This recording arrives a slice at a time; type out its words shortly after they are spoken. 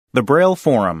The Braille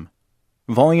Forum,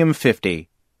 Volume 50,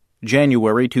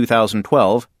 January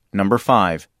 2012, Number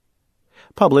 5.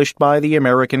 Published by the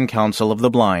American Council of the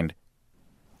Blind.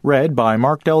 Read by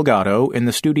Mark Delgado in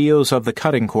the studios of the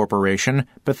Cutting Corporation,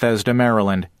 Bethesda,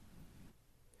 Maryland.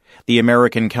 The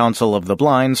American Council of the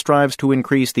Blind strives to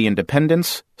increase the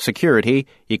independence, security,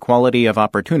 equality of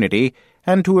opportunity,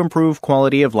 and to improve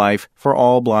quality of life for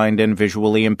all blind and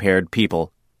visually impaired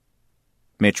people.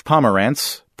 Mitch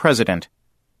Pomerantz, President.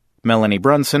 Melanie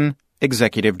Brunson,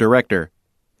 Executive Director.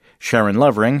 Sharon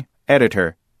Lovering,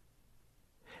 Editor.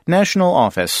 National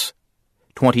Office,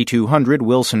 2200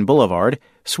 Wilson Boulevard,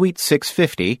 Suite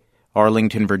 650,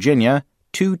 Arlington, Virginia,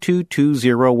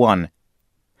 22201.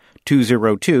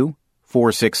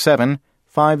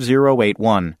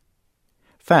 202-467-5081.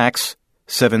 Fax,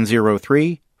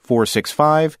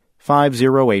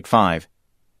 703-465-5085.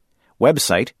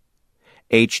 Website,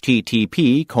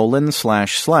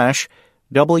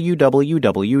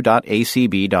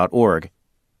 http://www.acb.org.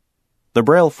 The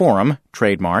Braille Forum,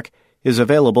 trademark, is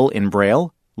available in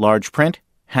Braille, large print,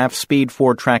 half-speed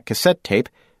 4-track cassette tape,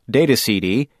 data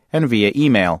CD, and via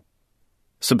email.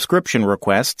 Subscription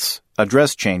requests,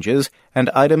 address changes, and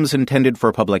items intended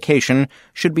for publication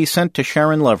should be sent to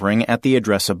Sharon Lovering at the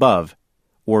address above,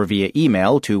 or via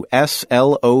email to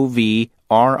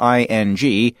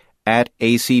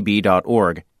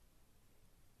slovring@acb.org.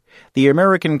 The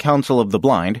American Council of the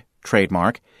Blind,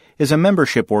 trademark, is a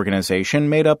membership organization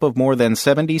made up of more than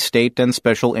 70 state and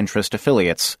special interest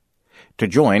affiliates. To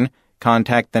join,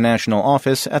 contact the national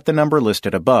office at the number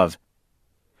listed above.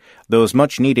 Those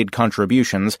much-needed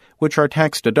contributions, which are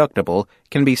tax-deductible,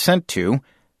 can be sent to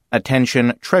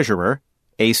Attention Treasurer,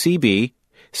 ACB,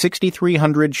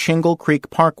 6300 Shingle Creek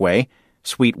Parkway,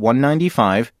 Suite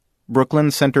 195,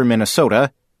 Brooklyn Center,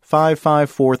 Minnesota,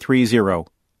 55430.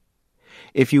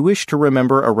 If you wish to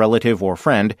remember a relative or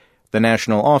friend, the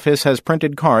National Office has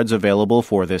printed cards available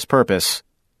for this purpose.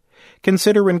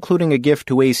 Consider including a gift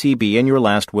to ACB in your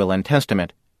last will and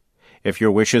testament. If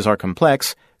your wishes are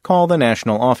complex, call the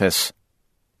National Office.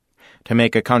 To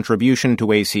make a contribution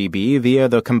to ACB via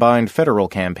the combined federal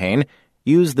campaign,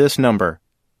 use this number,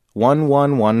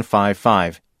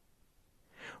 11155.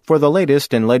 For the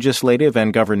latest in legislative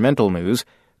and governmental news,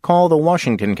 call the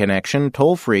Washington Connection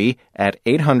toll-free at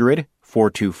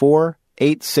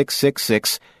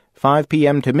 800-424-8666, 5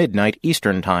 p.m. to midnight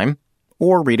Eastern Time,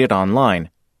 or read it online.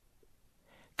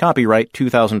 Copyright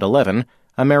 2011,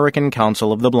 American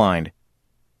Council of the Blind.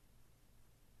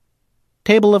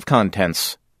 Table of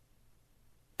Contents.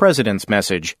 President's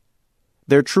Message.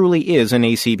 There Truly Is an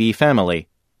ACB Family,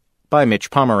 by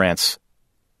Mitch Pomerantz.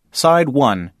 Side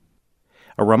 1.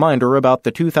 A Reminder about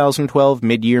the 2012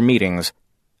 Mid-Year Meetings,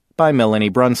 by Melanie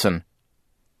Brunson.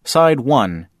 Side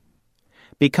 1.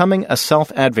 Becoming a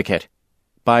Self-Advocate,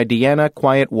 by Deanna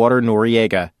Quietwater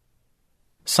Noriega.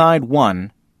 Side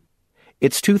 1.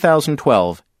 It's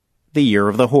 2012, The Year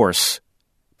of the Horse,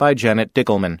 by Janet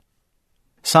Dickelman.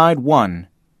 Side 1.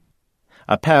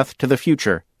 A Path to the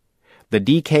Future, The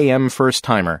DKM First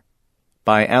Timer,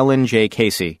 by Alan J.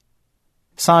 Casey.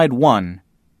 Side 1.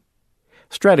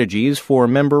 Strategies for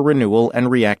Member Renewal and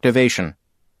Reactivation,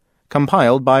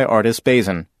 compiled by Artis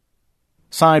Bazin.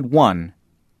 Side 1.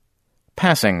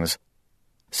 Passings.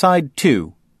 Side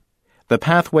 2. The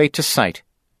Pathway to Sight,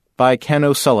 by Ken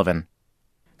O'Sullivan.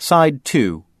 Side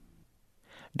 2.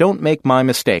 Don't Make My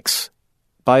Mistakes,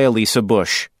 by Elisa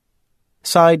Bush.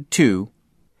 Side 2.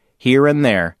 Here and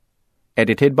There,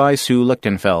 edited by Sue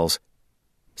Lichtenfels.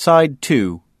 Side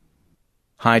 2.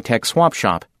 High-Tech Swap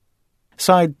Shop.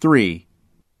 Side 3.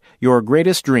 Your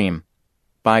Greatest Dream,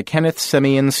 by Kenneth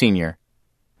Semien Sr.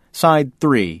 Side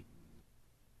 3.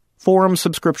 Forum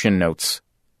Subscription Notes.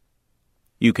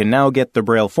 You can now get the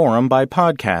Braille Forum by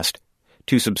podcast.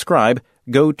 To subscribe,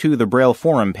 go to the Braille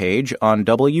Forum page on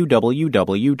www.acb.org.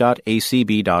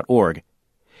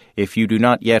 If you do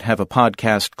not yet have a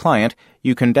podcast client,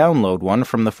 you can download one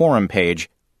from the forum page.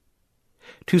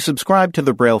 To subscribe to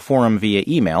the Braille Forum via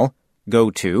email, go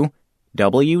to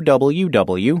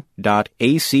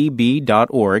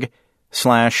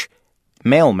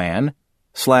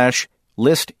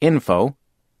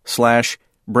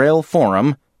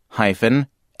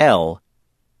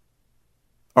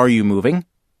Are you moving?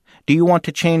 Do you want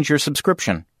to change your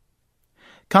subscription?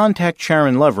 Contact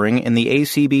Sharon Lovering in the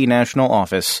ACB National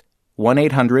Office,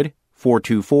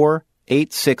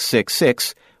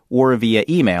 1-800-424-8666, or via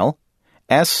email,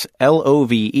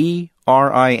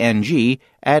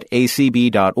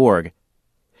 slovering@acb.org.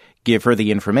 Give her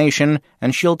the information,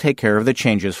 and she'll take care of the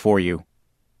changes for you.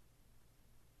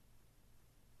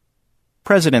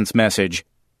 President's Message.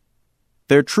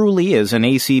 There Truly Is an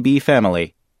ACB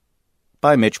Family,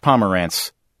 by Mitch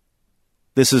Pomerantz.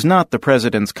 This is not the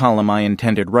President's column I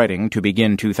intended writing to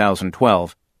begin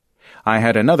 2012. I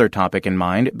had another topic in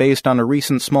mind based on a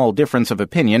recent small difference of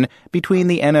opinion between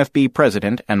the NFB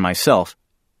President and myself.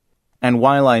 And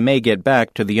while I may get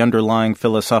back to the underlying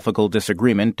philosophical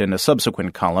disagreement in a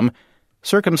subsequent column,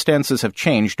 circumstances have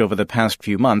changed over the past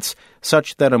few months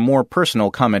such that a more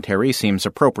personal commentary seems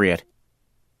appropriate.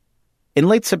 In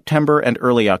late September and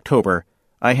early October,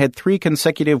 I had 3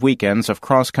 consecutive weekends of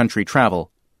cross-country travel.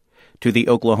 To the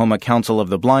Oklahoma Council of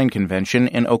the Blind Convention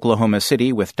in Oklahoma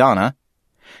City with Donna,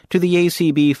 to the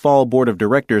ACB Fall Board of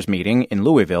Directors meeting in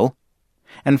Louisville,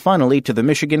 and finally to the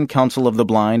Michigan Council of the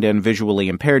Blind and Visually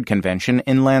Impaired Convention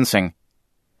in Lansing.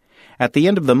 At the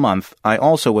end of the month, I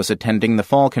also was attending the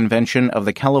fall convention of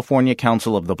the California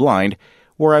Council of the Blind,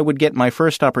 where I would get my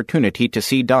first opportunity to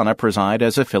see Donna preside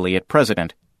as affiliate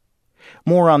president.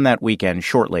 More on that weekend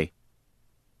shortly.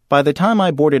 By the time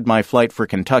I boarded my flight for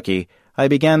Kentucky, I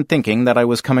began thinking that I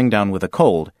was coming down with a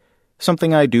cold,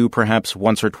 something I do perhaps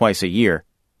once or twice a year.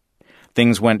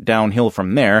 Things went downhill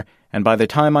from there, and by the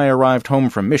time I arrived home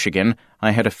from Michigan,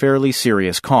 I had a fairly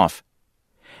serious cough.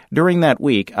 During that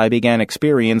week, I began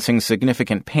experiencing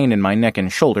significant pain in my neck and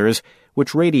shoulders,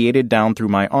 which radiated down through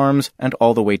my arms and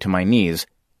all the way to my knees.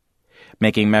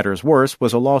 Making matters worse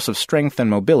was a loss of strength and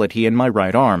mobility in my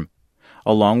right arm,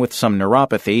 along with some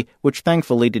neuropathy, which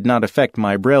thankfully did not affect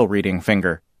my braille reading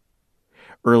finger.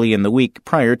 Early in the week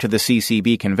prior to the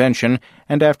CCB convention,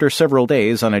 and after several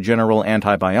days on a general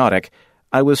antibiotic,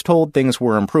 I was told things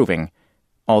were improving,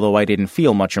 although I didn't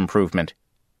feel much improvement.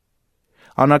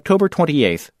 On October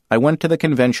 28th, I went to the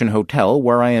convention hotel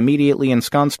where I immediately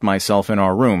ensconced myself in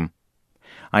our room.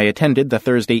 I attended the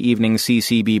Thursday evening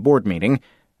CCB board meeting,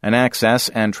 an Access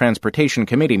and Transportation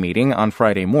Committee meeting on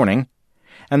Friday morning,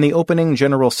 and the opening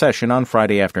general session on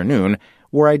Friday afternoon,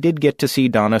 where I did get to see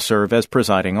Donna serve as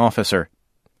presiding officer.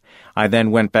 I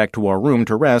then went back to our room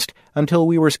to rest until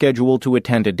we were scheduled to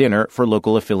attend a dinner for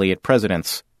local affiliate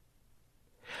presidents.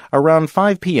 Around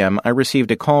 5 p.m., I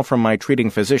received a call from my treating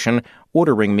physician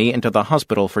ordering me into the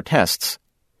hospital for tests.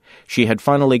 She had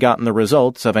finally gotten the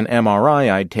results of an MRI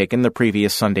I'd taken the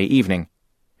previous Sunday evening.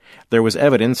 There was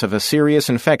evidence of a serious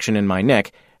infection in my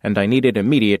neck, and I needed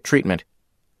immediate treatment.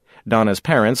 Donna's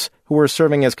parents, who were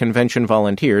serving as convention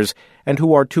volunteers and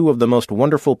who are 2 of the most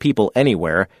wonderful people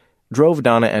anywhere, drove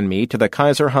Donna and me to the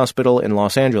Kaiser Hospital in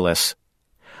Los Angeles.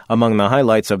 Among the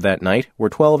highlights of that night were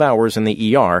 12 hours in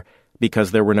the ER,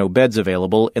 because there were no beds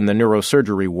available in the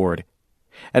neurosurgery ward,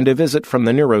 and a visit from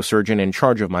the neurosurgeon in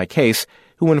charge of my case,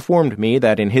 who informed me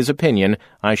that in his opinion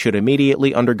I should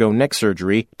immediately undergo neck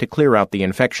surgery to clear out the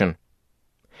infection.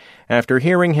 After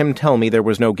hearing him tell me there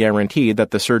was no guarantee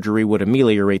that the surgery would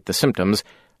ameliorate the symptoms,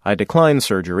 I declined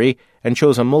surgery and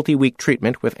chose a multi-week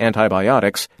treatment with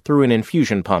antibiotics through an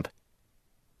infusion pump.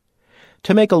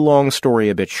 To make a long story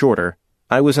a bit shorter,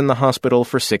 I was in the hospital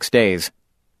for 6 days.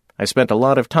 I spent a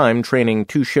lot of time training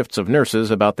 2 shifts of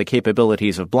nurses about the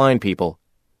capabilities of blind people.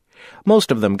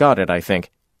 Most of them got it, I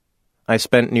think. I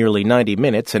spent nearly 90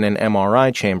 minutes in an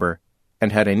MRI chamber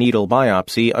and had a needle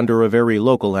biopsy under a very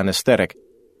local anesthetic.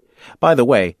 By the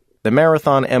way, the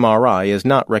marathon MRI is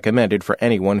not recommended for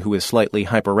anyone who is slightly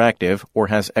hyperactive or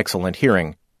has excellent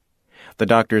hearing. The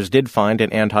doctors did find an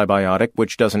antibiotic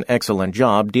which does an excellent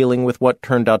job dealing with what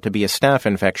turned out to be a staph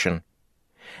infection.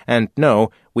 And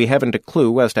no, we haven't a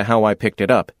clue as to how I picked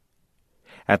it up.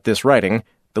 At this writing,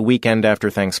 the weekend after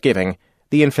Thanksgiving,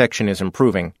 the infection is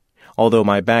improving, although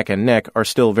my back and neck are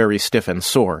still very stiff and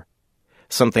sore,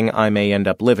 something I may end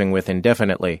up living with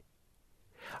indefinitely.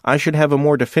 I should have a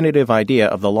more definitive idea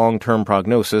of the long-term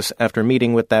prognosis after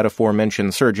meeting with that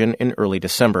aforementioned surgeon in early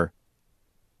December.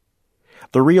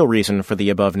 The real reason for the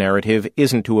above narrative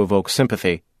isn't to evoke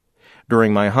sympathy.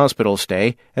 During my hospital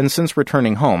stay, and since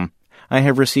returning home, I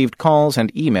have received calls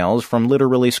and emails from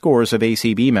literally scores of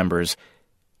ACB members.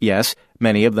 Yes,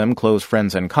 many of them close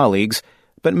friends and colleagues,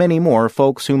 but many more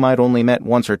folks whom I'd only met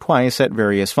once or twice at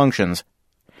various functions.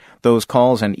 Those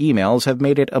calls and emails have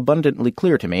made it abundantly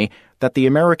clear to me that the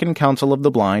American Council of the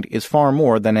Blind is far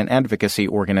more than an advocacy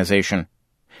organization.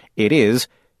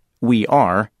 We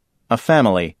are, a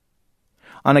family.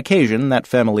 On occasion, that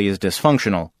family is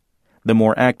dysfunctional. The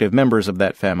more active members of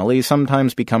that family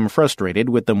sometimes become frustrated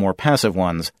with the more passive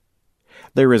ones.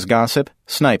 There is gossip,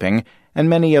 sniping, and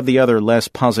many of the other less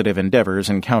positive endeavors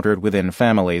encountered within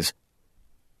families.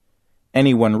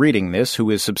 Anyone reading this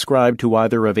who is subscribed to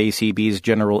either of ACB's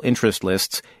general interest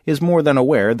lists is more than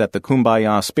aware that the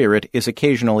kumbaya spirit is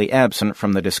occasionally absent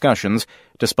from the discussions,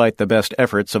 despite the best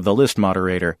efforts of the list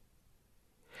moderator.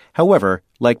 However,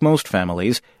 like most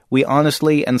families, we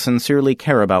honestly and sincerely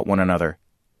care about one another.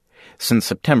 Since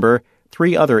September,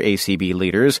 3 other ACB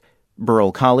leaders,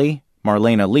 Burl Colley,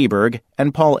 Marlena Lieberg,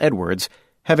 and Paul Edwards,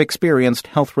 have experienced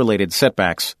health-related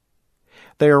setbacks.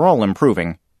 They are all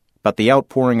improving, but the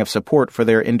outpouring of support for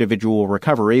their individual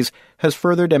recoveries has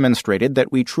further demonstrated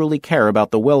that we truly care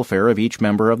about the welfare of each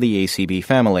member of the ACB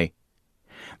family.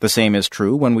 The same is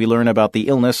true when we learn about the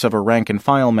illness of a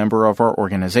rank-and-file member of our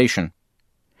organization.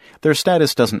 Their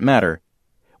status doesn't matter.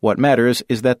 What matters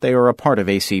is that they are a part of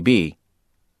ACB.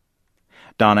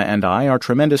 Donna and I are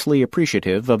tremendously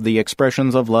appreciative of the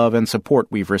expressions of love and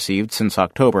support we've received since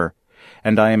October,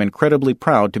 and I am incredibly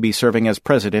proud to be serving as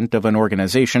president of an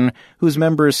organization whose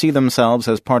members see themselves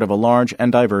as part of a large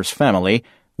and diverse family,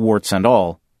 warts and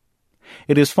all.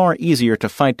 It is far easier to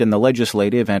fight in the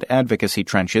legislative and advocacy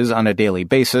trenches on a daily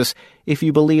basis if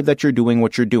you believe that you're doing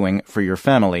what you're doing for your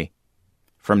family.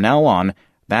 From now on,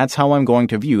 that's how I'm going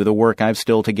to view the work I've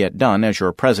still to get done as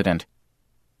your president.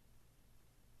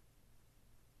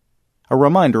 A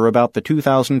reminder about the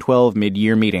 2012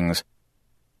 mid-year meetings.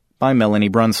 By Melanie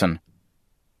Brunson.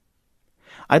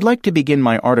 I'd like to begin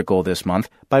my article this month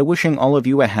by wishing all of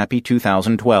you a happy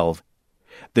 2012.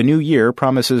 The new year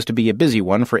promises to be a busy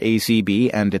one for ACB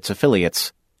and its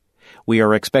affiliates. We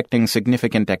are expecting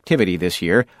significant activity this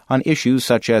year on issues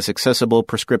such as accessible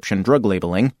prescription drug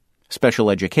labeling, special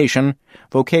education,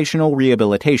 vocational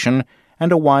rehabilitation,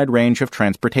 and a wide range of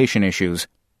transportation issues.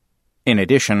 In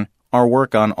addition, our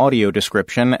work on audio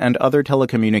description and other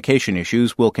telecommunication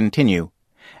issues will continue,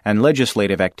 and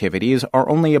legislative activities are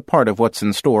only a part of what's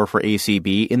in store for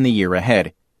ACB in the year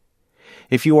ahead.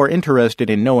 If you are interested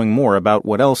in knowing more about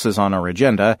what else is on our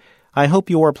agenda, I hope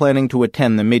you are planning to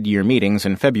attend the mid-year meetings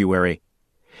in February.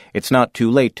 It's not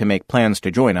too late to make plans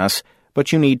to join us,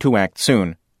 but you need to act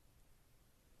soon.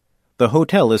 The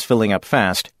hotel is filling up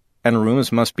fast, and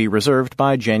rooms must be reserved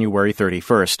by January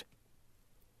 31st.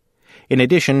 In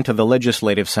addition to the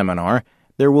legislative seminar,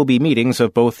 there will be meetings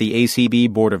of both the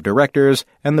ACB Board of Directors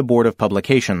and the Board of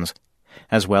Publications,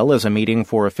 as well as a meeting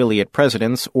for affiliate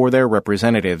presidents or their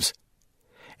representatives.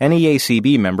 Any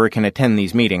ACB member can attend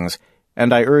these meetings,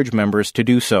 and I urge members to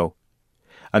do so.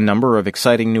 A number of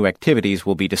exciting new activities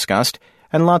will be discussed,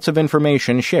 and lots of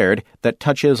information shared that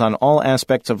touches on all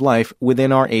aspects of life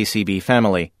within our ACB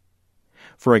family.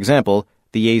 For example,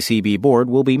 the ACB board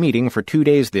will be meeting for 2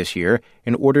 days this year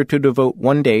in order to devote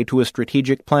 1 day to a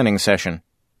strategic planning session.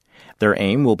 Their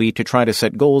aim will be to try to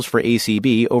set goals for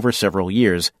ACB over several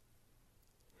years.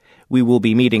 We will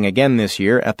be meeting again this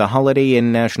year at the Holiday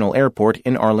Inn National Airport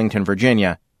in Arlington,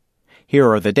 Virginia. Here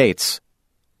are the dates.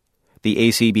 The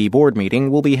ACB board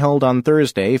meeting will be held on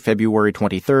Thursday, February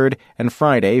 23rd, and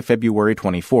Friday, February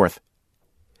 24th.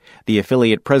 The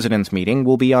affiliate presidents meeting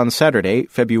will be on Saturday,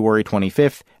 February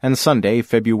 25th, and Sunday,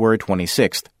 February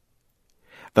 26th.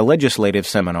 The legislative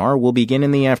seminar will begin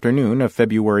in the afternoon of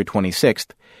February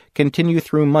 26th, continue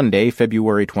through Monday,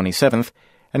 February 27th,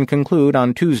 and conclude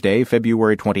on Tuesday,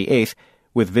 February 28th,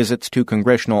 with visits to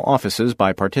congressional offices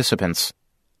by participants.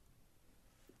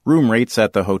 Room rates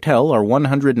at the hotel are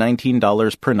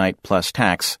 $119 per night plus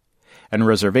tax, and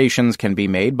reservations can be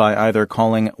made by either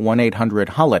calling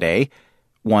 1-800-HOLIDAY,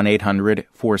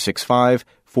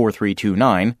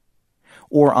 1-800-465-4329,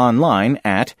 or online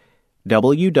at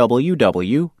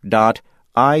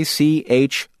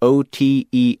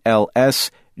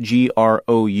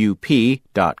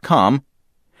www.ichothelsgroup.com/REDIRECT,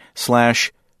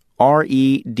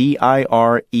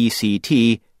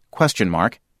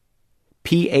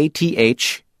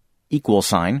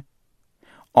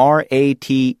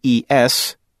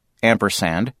 =RATES,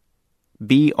 ampersand,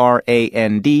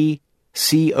 BRANDCODE,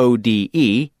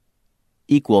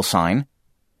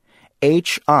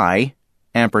 HI,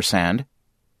 ampersand,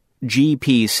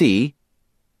 GPC,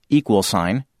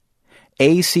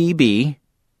 ACB,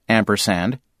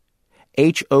 ampersand,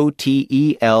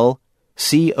 HOTELCODE,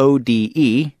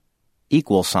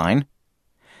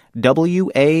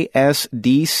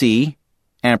 WASDC,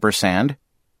 ampersand,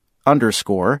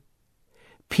 underscore,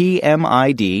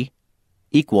 PMID,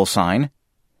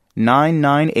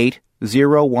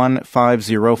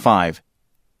 =998-01505.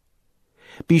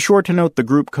 Be sure to note the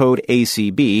group code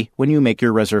ACB when you make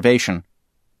your reservation.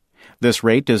 This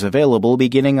rate is available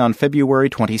beginning on February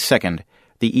 22nd,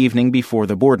 the evening before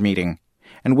the board meeting,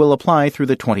 and will apply through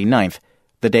the 29th,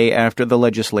 the day after the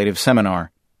legislative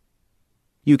seminar.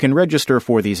 You can register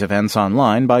for these events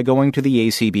online by going to the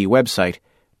ACB website,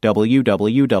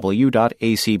 www.acb.org,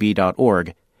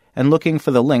 and looking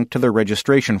for the link to the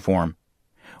registration form.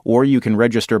 Or you can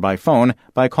register by phone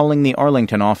by calling the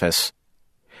Arlington office.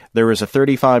 There is a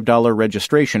 $35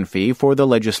 registration fee for the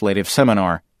legislative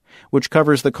seminar, which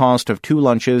covers the cost of 2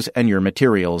 lunches and your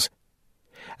materials.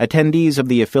 Attendees of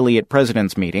the affiliate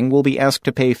president's meeting will be asked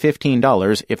to pay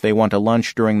 $15 if they want a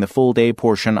lunch during the full-day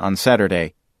portion on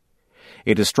Saturday.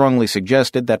 It is strongly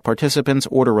suggested that participants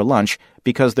order a lunch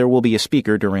because there will be a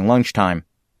speaker during lunchtime.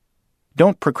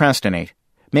 Don't procrastinate.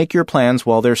 Make your plans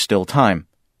while there's still time.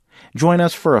 Join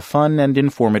us for a fun and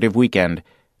informative weekend,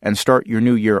 and start your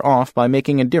new year off by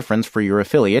making a difference for your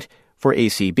affiliate, for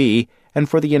ACB, and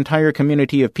for the entire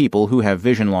community of people who have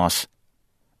vision loss.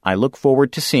 I look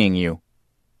forward to seeing you.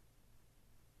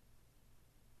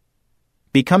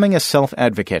 Becoming a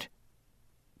Self-Advocate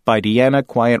by Deanna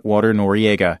Quietwater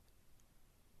Noriega.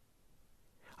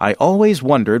 I always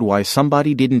wondered why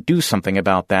somebody didn't do something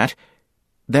about that.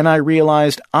 Then I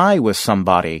realized I was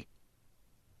somebody.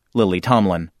 Lily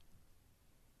Tomlin.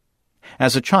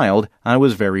 As a child, I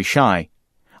was very shy.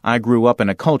 I grew up in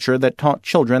a culture that taught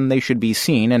children they should be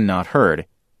seen and not heard.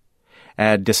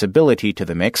 Add disability to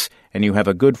the mix, and you have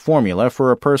a good formula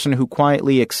for a person who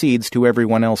quietly accedes to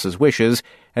everyone else's wishes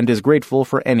and is grateful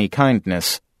for any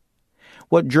kindness.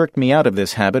 What jerked me out of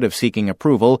this habit of seeking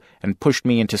approval and pushed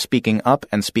me into speaking up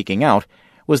and speaking out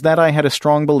was that I had a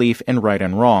strong belief in right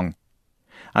and wrong.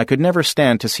 I could never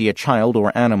stand to see a child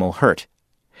or animal hurt.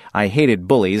 I hated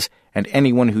bullies and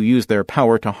anyone who used their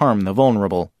power to harm the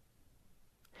vulnerable.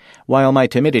 While my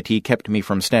timidity kept me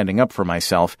from standing up for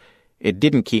myself, it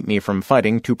didn't keep me from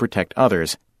fighting to protect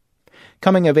others.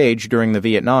 Coming of age during the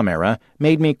Vietnam era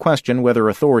made me question whether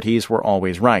authorities were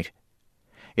always right.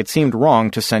 It seemed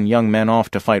wrong to send young men off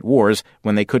to fight wars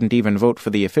when they couldn't even vote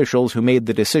for the officials who made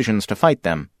the decisions to fight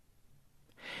them.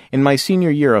 In my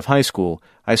senior year of high school,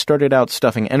 I started out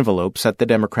stuffing envelopes at the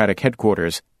Democratic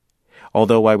headquarters.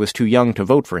 Although I was too young to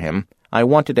vote for him, I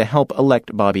wanted to help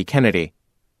elect Bobby Kennedy.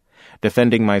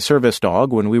 Defending my service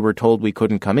dog when we were told we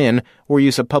couldn't come in or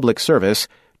use a public service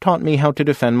taught me how to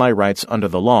defend my rights under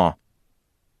the law.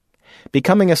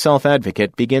 Becoming a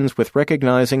self-advocate begins with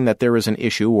recognizing that there is an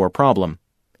issue or problem.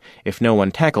 If no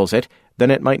one tackles it,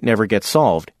 then it might never get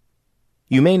solved.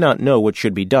 You may not know what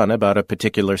should be done about a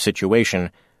particular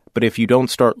situation, but if you don't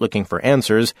start looking for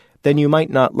answers, then you might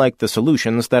not like the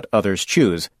solutions that others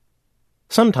choose.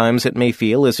 Sometimes it may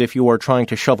feel as if you are trying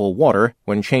to shovel water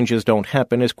when changes don't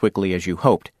happen as quickly as you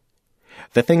hoped.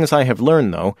 The things I have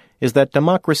learned, though, is that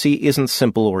democracy isn't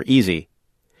simple or easy.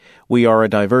 We are a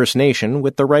diverse nation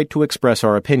with the right to express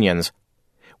our opinions.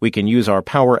 We can use our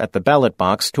power at the ballot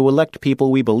box to elect people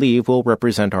we believe will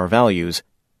represent our values.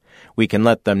 We can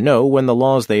let them know when the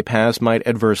laws they pass might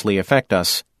adversely affect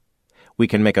us. We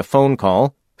can make a phone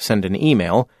call, send an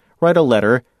email, write a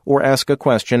letter, or ask a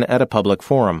question at a public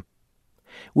forum.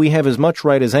 We have as much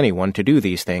right as anyone to do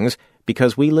these things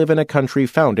because we live in a country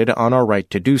founded on our right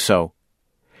to do so.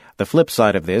 The flip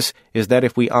side of this is that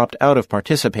if we opt out of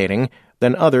participating,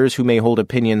 then others who may hold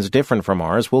opinions different from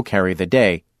ours will carry the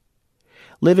day.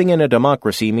 Living in a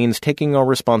democracy means taking our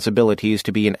responsibilities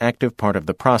to be an active part of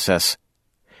the process.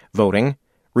 Voting,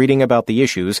 reading about the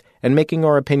issues, and making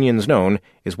our opinions known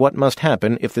is what must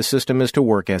happen if the system is to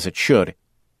work as it should.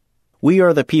 We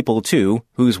are the people, too,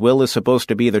 whose will is supposed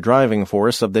to be the driving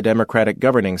force of the democratic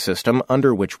governing system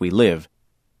under which we live.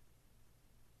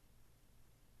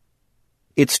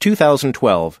 It's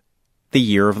 2012, the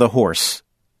Year of the Horse,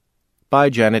 by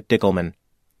Janet Dickelman.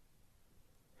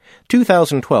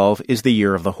 2012 is the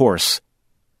Year of the Horse,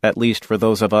 at least for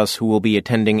those of us who will be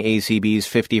attending ACB's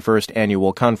 51st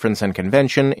Annual Conference and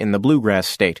Convention in the Bluegrass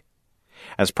State.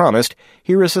 As promised,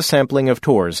 here is a sampling of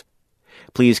tours.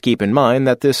 Please keep in mind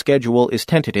that this schedule is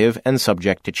tentative and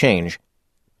subject to change.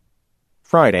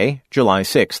 Friday, July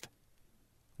 6th.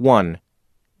 1.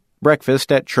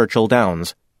 Breakfast at Churchill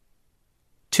Downs.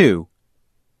 2.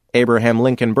 Abraham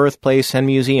Lincoln Birthplace and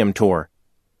Museum Tour.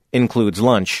 Includes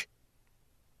lunch.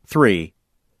 3.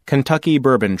 Kentucky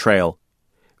Bourbon Trail.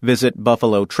 Visit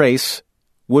Buffalo Trace,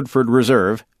 Woodford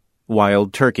Reserve,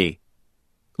 Wild Turkey.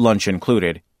 Lunch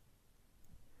included.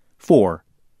 4.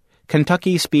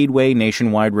 Kentucky Speedway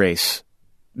Nationwide Race.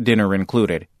 Dinner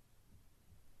included.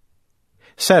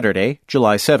 Saturday,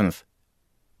 July 7th.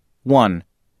 1.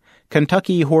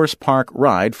 Kentucky Horse Park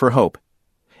Ride for Hope.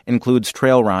 Includes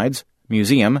trail rides,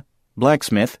 museum,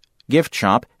 blacksmith, gift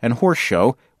shop, and horse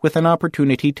show with an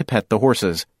opportunity to pet the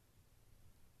horses.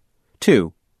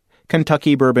 2.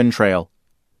 Kentucky Bourbon Trail.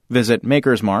 Visit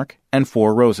Maker's Mark and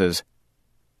Four Roses.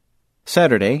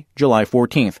 Saturday, July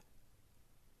 14th.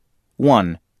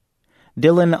 1.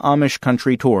 Dillon Amish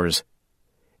Country Tours.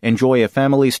 Enjoy a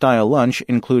family-style lunch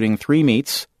including 3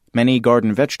 meats, many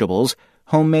garden vegetables,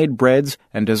 homemade breads,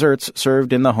 and desserts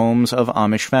served in the homes of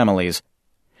Amish families.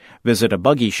 Visit a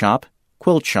buggy shop,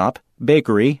 quilt shop,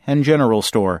 bakery, and general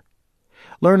store.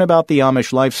 Learn about the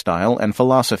Amish lifestyle and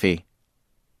philosophy.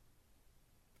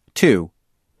 2.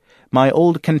 My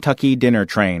Old Kentucky Dinner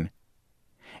Train.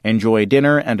 Enjoy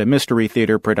dinner and a mystery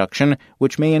theater production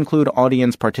which may include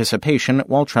audience participation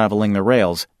while traveling the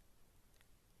rails.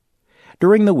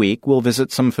 During the week, we'll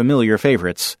visit some familiar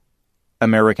favorites: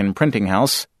 American Printing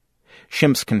House,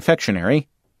 Schimp's Confectionery,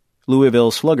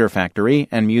 Louisville Slugger Factory,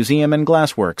 and Museum and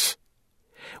Glassworks.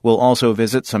 We'll also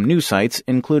visit some new sites,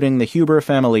 including the Huber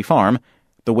Family Farm,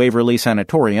 the Waverly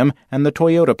Sanatorium, and the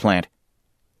Toyota plant.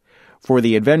 For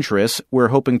the adventurous, we're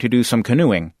hoping to do some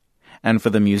canoeing, and for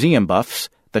the museum buffs,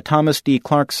 the Thomas D.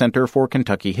 Clark Center for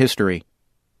Kentucky History.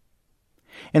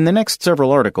 In the next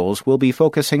several articles, we'll be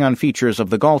focusing on features of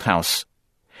the Galt House.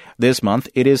 This month,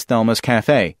 it is Thelma's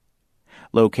Cafe.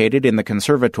 Located in the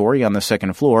conservatory on the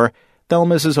second floor,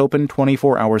 Thelma's is open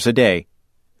 24 hours a day.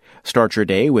 Start your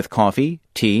day with coffee,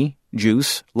 tea,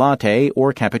 juice, latte,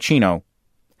 or cappuccino.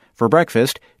 For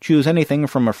breakfast, choose anything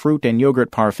from a fruit and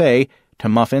yogurt parfait to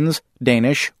muffins,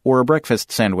 Danish, or a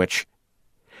breakfast sandwich.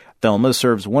 Thelma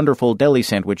serves wonderful deli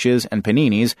sandwiches and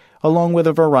paninis, along with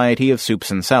a variety of soups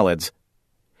and salads.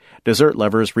 Dessert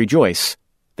lovers rejoice.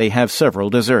 They have several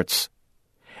desserts.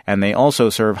 And they also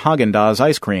serve Haagen-Dazs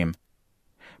ice cream.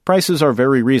 Prices are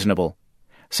very reasonable.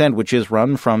 Sandwiches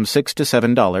run from $6 to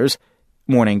 $7.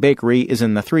 Morning bakery is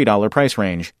in the $3 price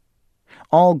range.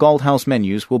 All Galt House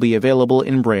menus will be available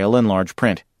in Braille and large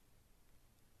print.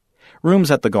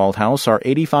 Rooms at the Galt House are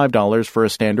 $85 for a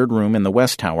standard room in the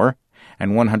West Tower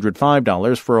and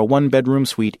 $105 for a one-bedroom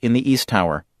suite in the East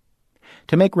Tower.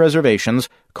 To make reservations,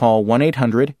 call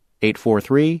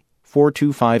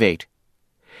 1-800-843-4258.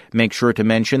 Make sure to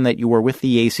mention that you are with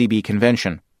the ACB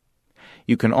convention.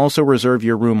 You can also reserve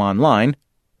your room online,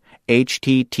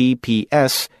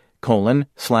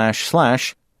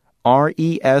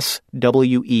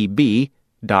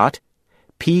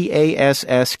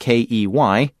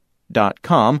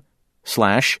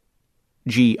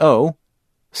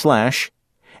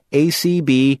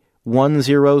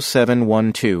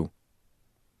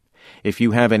 If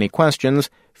you have any questions,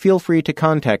 feel free to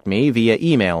contact me via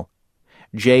email,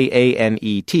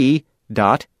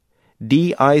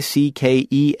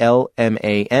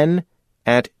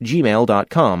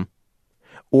 janet.dickelman@gmail.com,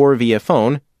 or via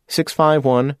phone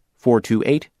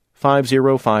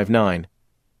 651-428-5059.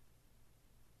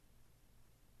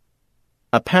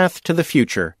 A Path to the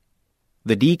Future,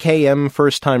 the DKM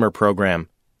First-Timer Program,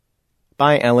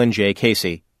 by Alan J.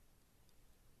 Casey.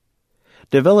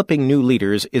 Developing new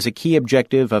leaders is a key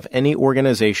objective of any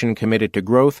organization committed to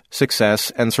growth, success,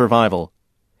 and survival.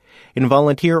 In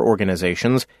volunteer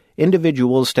organizations,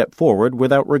 individuals step forward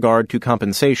without regard to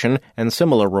compensation and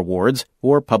similar rewards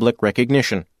or public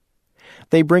recognition.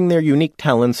 They bring their unique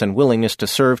talents and willingness to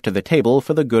serve to the table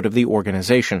for the good of the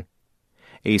organization.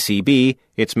 ACB,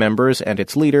 its members, and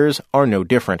its leaders are no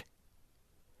different.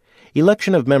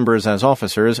 Election of members as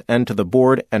officers and to the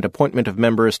board and appointment of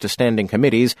members to standing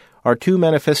committees are two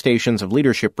manifestations of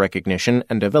leadership recognition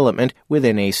and development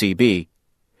within ACB.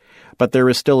 But there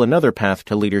is still another path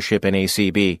to leadership in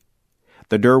ACB,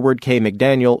 the Durward K.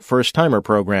 McDaniel First-Timer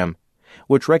Program,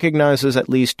 which recognizes at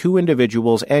least 2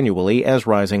 individuals annually as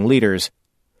rising leaders.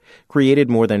 Created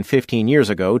more than 15 years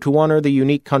ago to honor the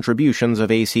unique contributions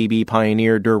of ACB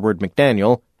pioneer Durward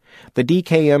McDaniel, the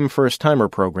DKM First-Timer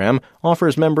Program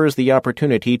offers members the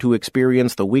opportunity to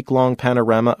experience the week-long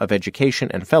panorama of education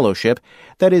and fellowship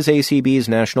that is ACB's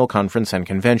National Conference and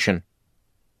Convention.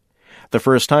 The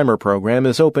First-Timer Program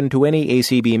is open to any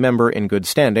ACB member in good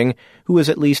standing who is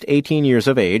at least 18 years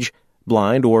of age,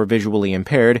 blind or visually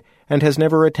impaired, and has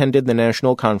never attended the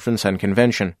National Conference and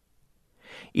Convention.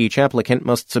 Each applicant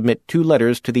must submit 2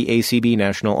 letters to the ACB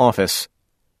National Office.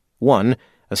 1.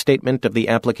 A statement of the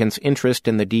applicant's interest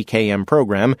in the DKM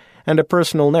program, and a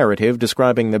personal narrative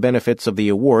describing the benefits of the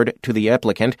award to the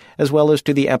applicant as well as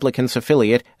to the applicant's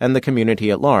affiliate and the community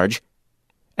at large.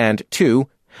 And 2.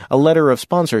 A letter of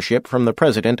sponsorship from the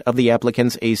president of the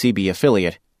applicant's ACB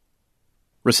affiliate.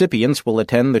 Recipients will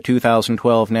attend the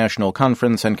 2012 National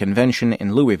Conference and Convention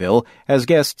in Louisville as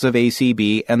guests of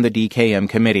ACB and the DKM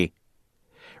Committee.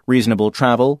 Reasonable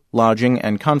travel, lodging,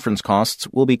 and conference costs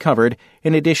will be covered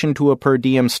in addition to a per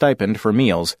diem stipend for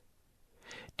meals.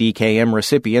 DKM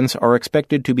recipients are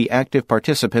expected to be active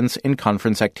participants in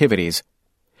conference activities.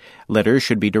 Letters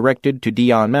should be directed to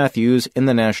Dion Matthews in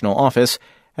the National Office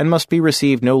and must be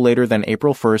received no later than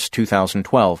April 1,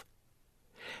 2012.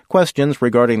 Questions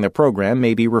regarding the program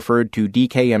may be referred to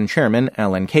DKM Chairman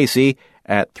Alan Casey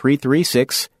at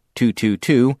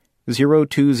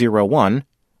 336-222-0201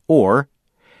 or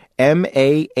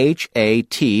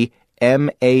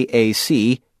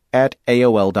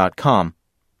mahatmaac@aol.com.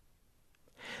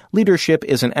 Leadership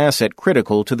is an asset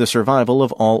critical to the survival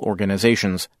of all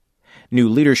organizations. New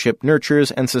leadership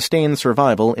nurtures and sustains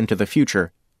survival into the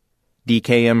future.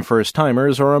 DKM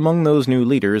first-timers are among those new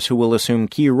leaders who will assume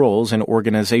key roles in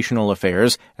organizational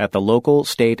affairs at the local,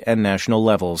 state, and national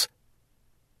levels.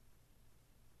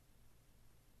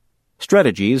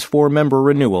 Strategies for Member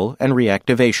Renewal and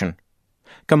Reactivation.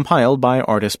 Compiled by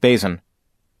Artis Bazin.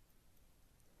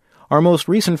 Our most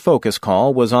recent focus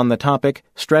call was on the topic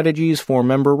Strategies for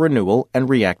Member Renewal and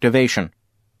Reactivation.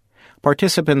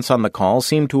 Participants on the call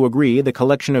seemed to agree the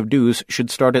collection of dues should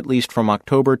start at least from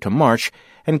October to March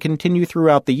and continue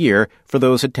throughout the year for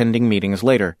those attending meetings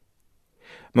later.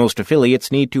 Most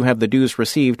affiliates need to have the dues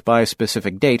received by a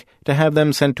specific date to have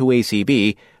them sent to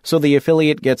ACB, so the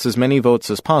affiliate gets as many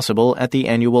votes as possible at the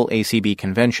annual ACB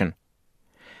convention.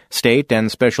 State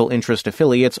and special interest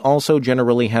affiliates also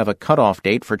generally have a cutoff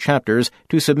date for chapters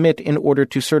to submit in order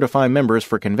to certify members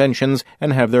for conventions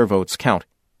and have their votes count.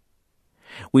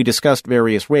 We discussed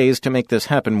various ways to make this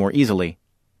happen more easily.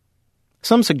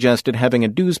 Some suggested having a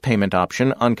dues payment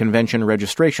option on convention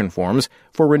registration forms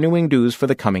for renewing dues for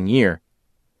the coming year.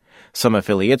 Some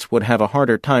affiliates would have a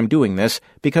harder time doing this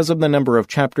because of the number of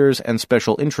chapters and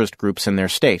special interest groups in their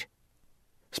state.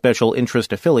 Special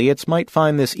interest affiliates might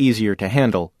find this easier to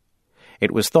handle.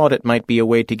 It was thought it might be a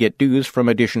way to get dues from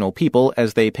additional people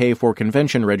as they pay for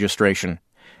convention registration,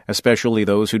 especially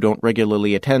those who don't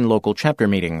regularly attend local chapter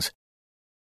meetings.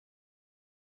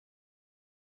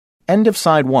 End of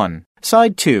Side 1.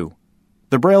 Side 2.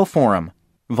 The Braille Forum,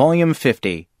 Volume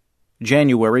 50,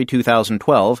 January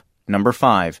 2012, Number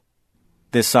 5.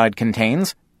 This side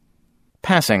contains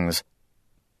Passings.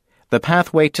 The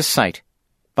Pathway to Sight,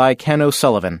 by Ken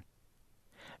O'Sullivan.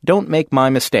 Don't Make My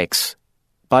Mistakes,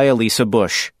 by Elisa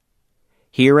Bush.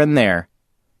 Here and There,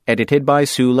 edited by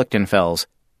Sue Lichtenfels.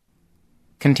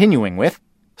 Continuing with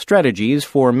Strategies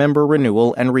for Member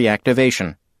Renewal and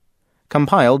Reactivation,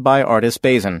 compiled by Artis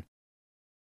Bazin.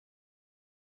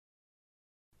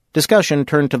 Discussion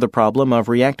turned to the problem of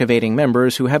reactivating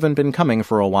members who haven't been coming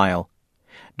for a while.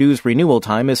 Dues renewal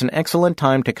time is an excellent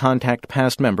time to contact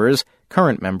past members,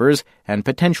 current members, and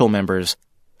potential members,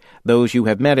 those you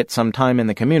have met at some time in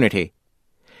the community.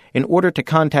 In order to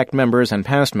contact members and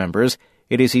past members,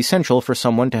 it is essential for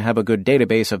someone to have a good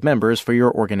database of members for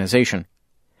your organization.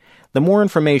 The more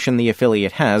information the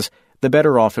affiliate has, the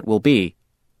better off it will be.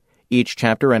 Each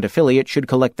chapter and affiliate should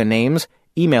collect the names,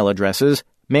 email addresses,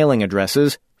 mailing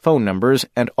addresses, phone numbers,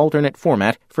 and alternate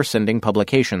format for sending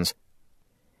publications.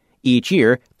 Each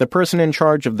year, the person in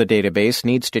charge of the database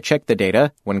needs to check the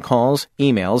data when calls,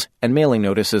 emails, and mailing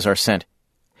notices are sent.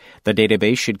 The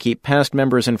database should keep past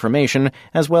members' information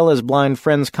as well as blind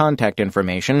friends' contact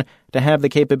information to have the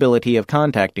capability of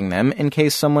contacting them in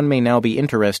case someone may now be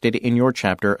interested in your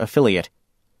chapter affiliate.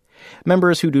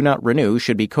 Members who do not renew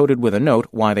should be coded with a note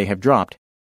why they have dropped.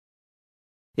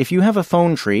 If you have a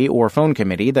phone tree or phone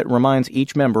committee that reminds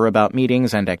each member about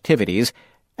meetings and activities,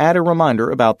 add a reminder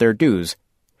about their dues.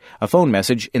 A phone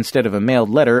message instead of a mailed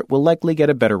letter will likely get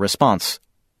a better response.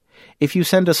 If you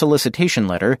send a solicitation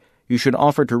letter, you should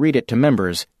offer to read it to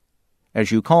members.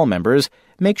 As you call members,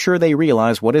 make sure they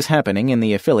realize what is happening in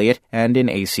the affiliate and in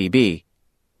ACB.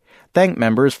 Thank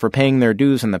members for paying their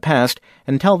dues in the past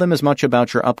and tell them as much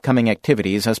about your upcoming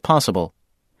activities as possible.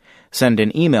 Send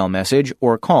an email message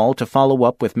or call to follow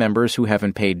up with members who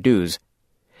haven't paid dues.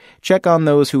 Check on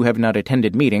those who have not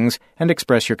attended meetings and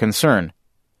express your concern.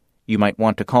 You might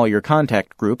want to call your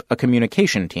contact group a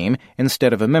communication team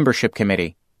instead of a membership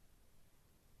committee.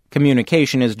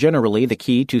 Communication is generally the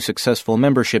key to successful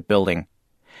membership building.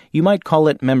 You might call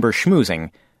it member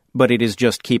schmoozing, but it is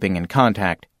just keeping in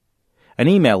contact. An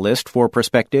email list for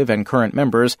prospective and current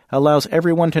members allows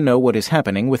everyone to know what is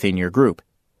happening within your group.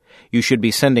 You should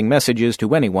be sending messages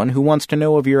to anyone who wants to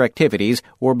know of your activities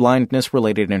or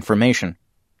blindness-related information.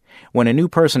 When a new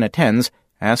person attends,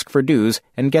 ask for dues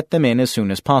and get them in as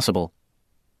soon as possible.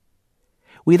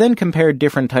 We then compared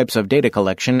different types of data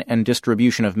collection and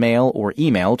distribution of mail or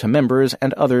email to members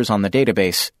and others on the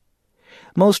database.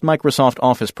 Most Microsoft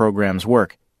Office programs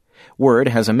work. Word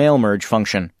has a mail merge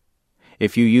function.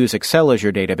 If you use Excel as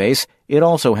your database, it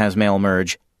also has mail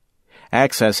merge.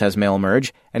 Access has mail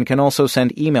merge and can also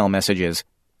send email messages.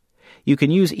 You can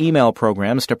use email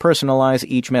programs to personalize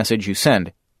each message you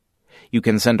send. You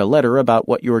can send a letter about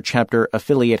what your chapter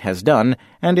affiliate has done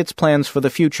and its plans for the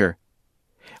future.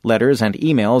 Letters and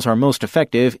emails are most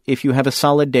effective if you have a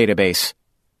solid database.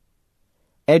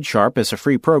 EdSharp is a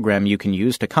free program you can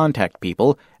use to contact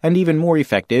people, and even more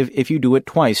effective if you do it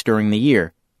twice during the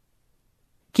year.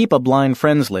 Keep a blind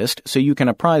friends list so you can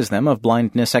apprise them of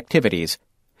blindness activities.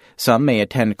 Some may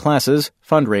attend classes,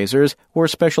 fundraisers, or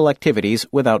special activities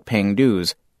without paying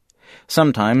dues.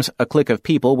 Sometimes a clique of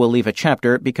people will leave a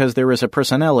chapter because there is a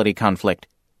personality conflict.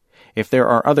 If there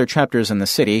are other chapters in the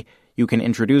city, you can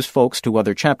introduce folks to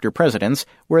other chapter presidents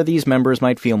where these members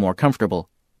might feel more comfortable.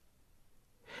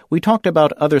 We talked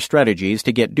about other strategies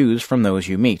to get dues from those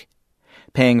you meet.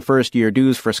 Paying first-year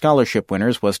dues for scholarship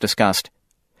winners was discussed.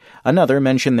 Another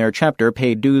mentioned their chapter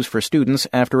paid dues for students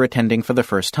after attending for the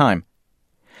first time.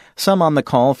 Some on the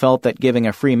call felt that giving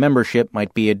a free membership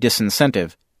might be a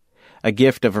disincentive. A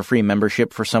gift of a free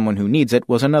membership for someone who needs it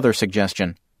was another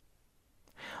suggestion.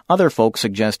 Other folks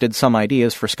suggested some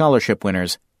ideas for scholarship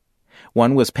winners.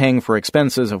 One was paying for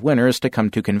expenses of winners to come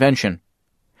to convention.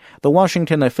 The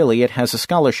Washington affiliate has a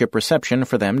scholarship reception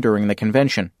for them during the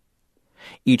convention.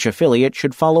 Each affiliate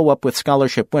should follow up with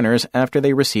scholarship winners after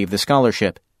they receive the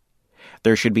scholarship.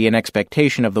 There should be an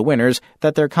expectation of the winners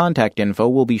that their contact info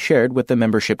will be shared with the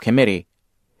membership committee.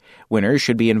 Winners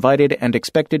should be invited and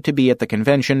expected to be at the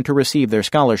convention to receive their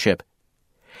scholarship.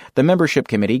 The membership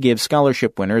committee gives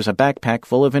scholarship winners a backpack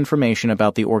full of information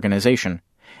about the organization,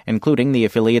 including the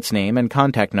affiliate's name and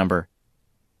contact number.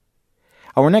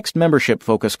 Our next membership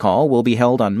focus call will be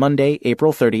held on Monday,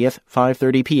 April 30th,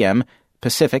 5:30 p.m.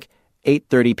 Pacific,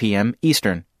 8:30 p.m.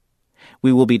 Eastern.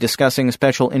 We will be discussing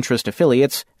special interest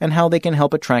affiliates and how they can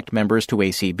help attract members to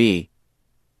ACB.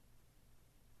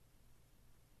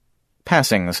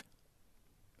 Passings.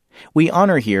 We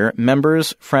honor here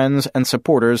members, friends, and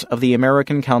supporters of the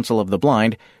American Council of the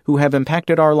Blind who have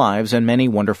impacted our lives in many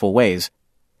wonderful ways.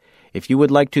 If you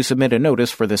would like to submit a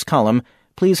notice for this column,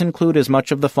 please include as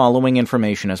much of the following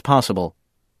information as possible.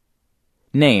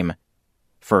 Name.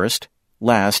 First,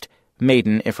 last,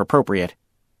 maiden if appropriate.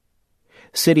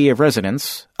 City of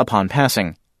residence, upon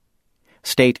passing.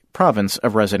 State, province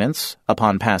of residence,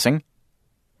 upon passing.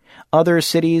 Other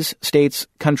cities, states,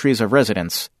 countries of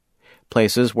residence.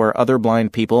 Places where other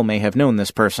blind people may have known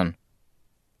this person.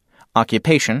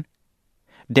 Occupation.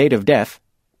 Date of death.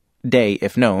 Day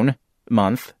if known.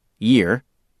 Month. Year.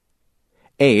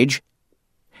 Age.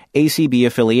 ACB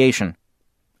affiliation.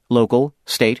 Local,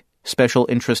 state, special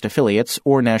interest affiliates,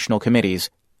 or national committees.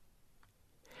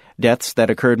 Deaths that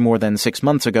occurred more than 6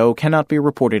 months ago cannot be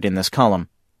reported in this column.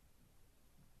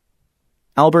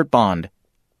 Albert Bond.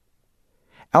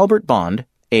 Albert Bond,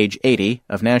 age 80,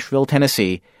 of Nashville,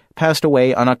 Tennessee, passed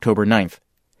away on October 9th.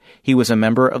 He was a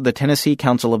member of the Tennessee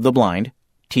Council of the Blind,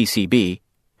 TCB,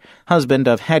 husband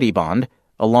of Hattie Bond,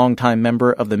 a longtime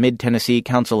member of the Mid-Tennessee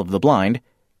Council of the Blind,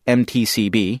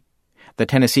 MTCB, the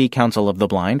Tennessee Council of the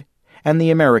Blind, and the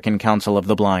American Council of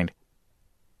the Blind.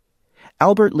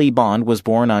 Albert Lee Bond was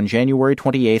born on January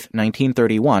 28,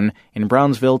 1931, in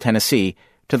Brownsville, Tennessee,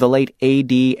 to the late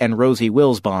A.D. and Rosie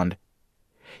Wills Bond.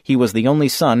 He was the only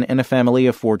son in a family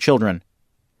of 4 children.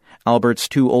 Albert's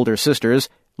 2 older sisters,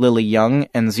 Lily Young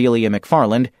and Zelia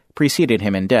McFarland, preceded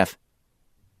him in death.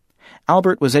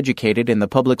 Albert was educated in the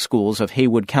public schools of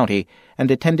Haywood County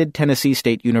and attended Tennessee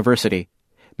State University,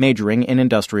 majoring in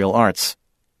industrial arts.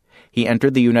 He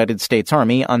entered the United States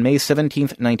Army on May 17,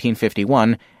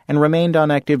 1951, and remained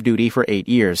on active duty for 8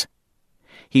 years.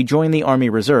 He joined the Army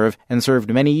Reserve and served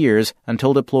many years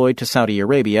until deployed to Saudi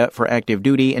Arabia for active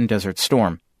duty in Desert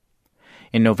Storm.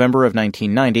 In November of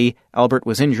 1990, Albert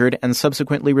was injured and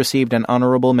subsequently received an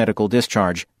honorable medical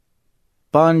discharge.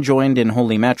 Bond joined in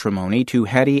holy matrimony to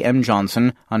Hattie M.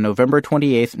 Johnson on November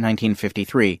 28,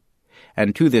 1953,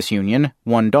 and to this union,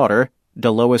 one daughter,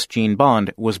 Delois Jean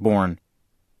Bond, was born.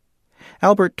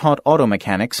 Albert taught auto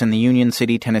mechanics in the Union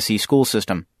City, Tennessee school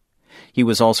system. He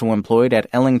was also employed at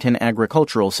Ellington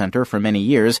Agricultural Center for many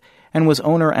years and was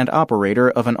owner and operator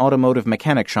of an automotive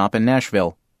mechanic shop in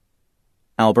Nashville.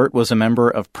 Albert was a member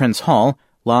of Prince Hall,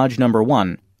 Lodge No.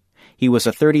 1. He was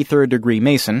a 33rd degree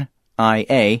Mason,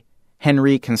 I.A.,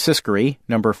 Henry Consistory,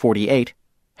 No. 48,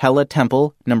 Hella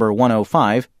Temple, No.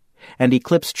 105, and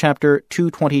Eclipse Chapter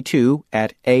 222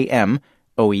 at A.M.,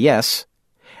 OES,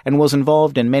 and was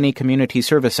involved in many community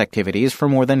service activities for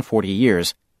more than 40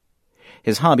 years.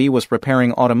 His hobby was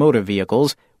repairing automotive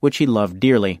vehicles, which he loved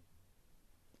dearly.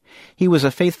 He was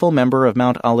a faithful member of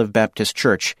Mount Olive Baptist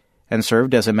Church and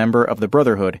served as a member of the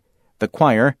Brotherhood, the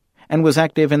choir, and was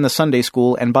active in the Sunday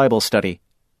school and Bible study.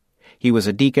 He was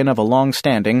a deacon of a long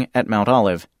standing at Mount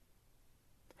Olive.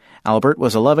 Albert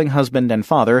was a loving husband and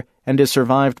father and is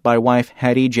survived by wife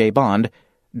Hattie J. Bond,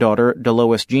 daughter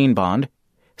Delois Jean Bond,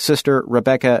 sister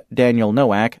Rebecca Daniel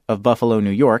Nowak of Buffalo,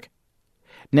 New York,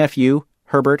 nephew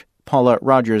Herbert Paula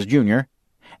Rogers, Jr.,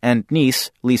 and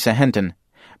niece Lisa Henton,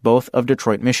 both of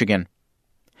Detroit, Michigan.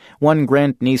 One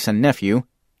grandniece and nephew,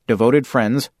 devoted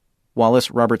friends,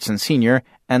 Wallace Robertson Sr.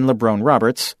 and LeBron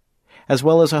Roberts, as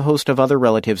well as a host of other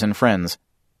relatives and friends.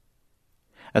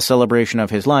 A celebration of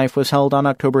his life was held on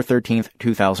October 13,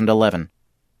 2011.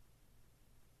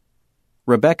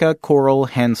 Rebecca Coral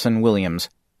Hanson Williams,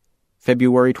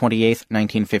 February 28,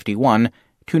 1951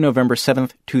 to November 7,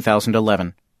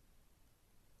 2011.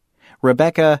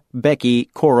 Rebecca Becky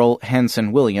Coral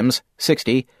Hanson Williams,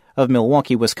 60, of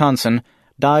Milwaukee, Wisconsin,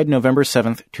 died November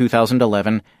 7,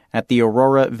 2011, at the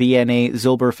Aurora Vianney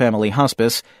Zilber Family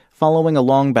Hospice following a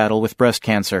long battle with breast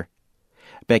cancer.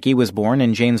 Becky was born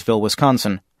in Janesville,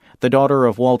 Wisconsin, the daughter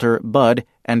of Walter Bud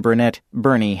and Burnett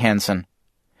Bernie Hanson.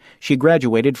 She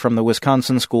graduated from the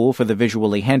Wisconsin School for the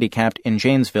Visually Handicapped in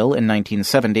Janesville in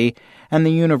 1970 and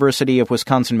the University of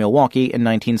Wisconsin-Milwaukee in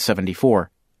 1974.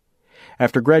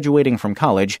 After graduating from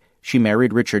college, she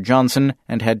married Richard Johnson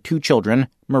and had 2 children,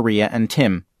 Maria and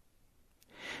Tim.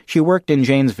 She worked in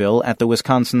Janesville at the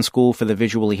Wisconsin School for the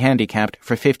Visually Handicapped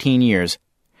for 15 years.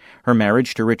 Her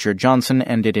marriage to Richard Johnson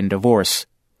ended in divorce.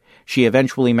 She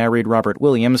eventually married Robert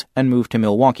Williams and moved to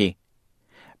Milwaukee.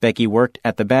 Becky worked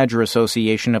at the Badger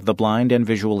Association of the Blind and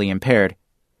Visually Impaired.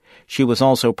 She was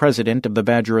also president of the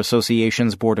Badger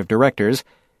Association's Board of Directors,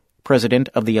 president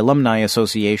of the Alumni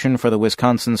Association for the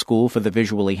Wisconsin School for the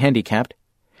Visually Handicapped,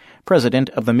 president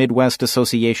of the Midwest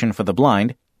Association for the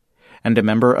Blind, and a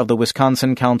member of the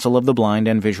Wisconsin Council of the Blind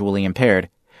and Visually Impaired,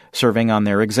 serving on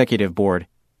their executive board.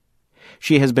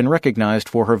 She has been recognized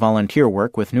for her volunteer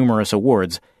work with numerous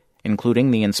awards, including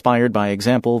the Inspired by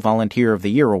Example Volunteer of the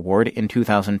Year Award in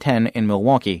 2010 in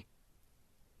Milwaukee.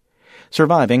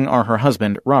 Surviving are her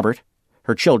husband, Robert,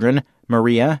 her children,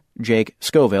 Maria, Jake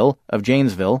Scoville of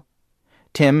Janesville,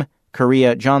 Tim,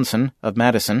 Korea Johnson of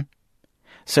Madison,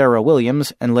 Sarah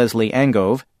Williams and Leslie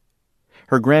Angove,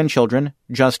 her grandchildren,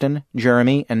 Justin,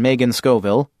 Jeremy, and Megan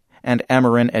Scoville, and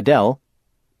Amarin Adele,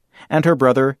 and her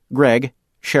brother, Greg,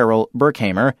 Cheryl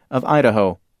Burkhamer of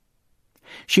Idaho.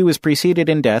 She was preceded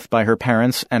in death by her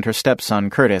parents and her stepson,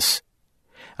 Curtis.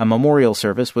 A memorial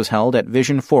service was held at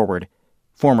Vision Forward,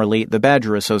 formerly the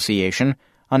Badger Association,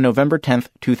 on November 10,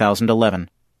 2011.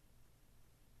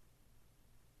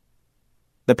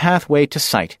 The Pathway to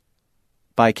Sight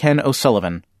by Ken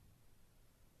O'Sullivan.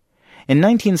 In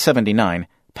 1979,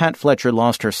 Pat Fletcher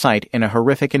lost her sight in a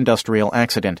horrific industrial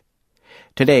accident.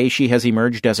 Today, she has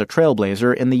emerged as a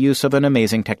trailblazer in the use of an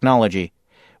amazing technology,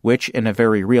 which, in a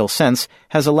very real sense,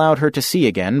 has allowed her to see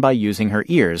again by using her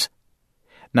ears.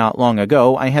 Not long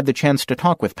ago, I had the chance to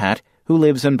talk with Pat, who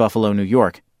lives in Buffalo, New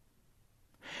York.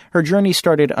 Her journey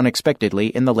started unexpectedly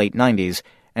in the late 90s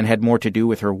and had more to do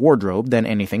with her wardrobe than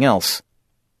anything else.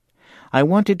 I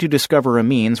wanted to discover a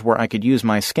means where I could use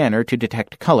my scanner to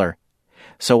detect color,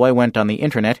 so I went on the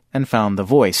internet and found The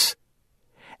Voice.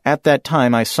 At that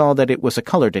time, I saw that it was a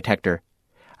color detector.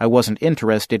 I wasn't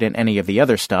interested in any of the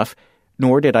other stuff,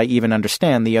 nor did I even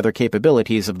understand the other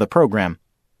capabilities of the program.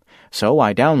 So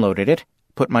I downloaded it,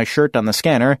 put my shirt on the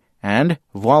scanner, and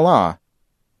voila!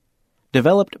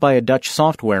 Developed by a Dutch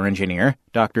software engineer,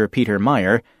 Dr. Peter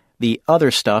Meyer, the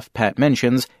other stuff Pat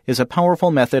mentions is a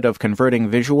powerful method of converting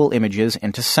visual images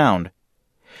into sound.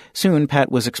 Soon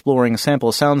Pat was exploring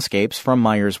sample soundscapes from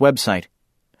Meyer's website.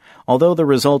 Although the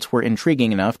results were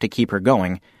intriguing enough to keep her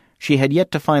going, she had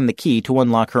yet to find the key to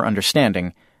unlock her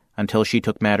understanding, until she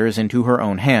took matters into her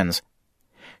own hands.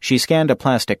 She scanned a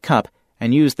plastic cup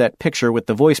and used that picture with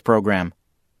the voice program.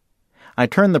 I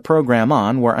turned the program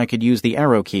on where I could use the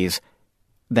arrow keys.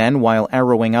 Then, while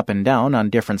arrowing up and down on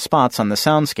different spots on the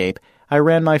soundscape, I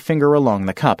ran my finger along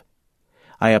the cup.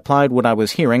 I applied what I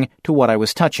was hearing to what I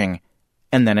was touching,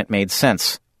 and then it made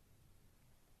sense.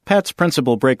 Pat's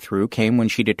principal breakthrough came when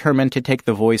she determined to take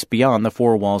the voice beyond the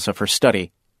 4 walls of her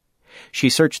study. She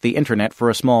searched the internet for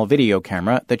a small video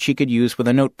camera that she could use with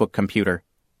a notebook computer.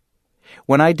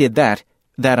 When I did that,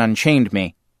 that unchained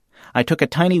me. I took a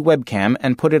tiny webcam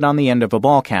and put it on the end of a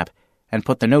ball cap, and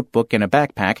put the notebook in a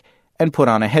backpack, and put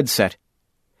on a headset.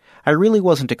 I really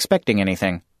wasn't expecting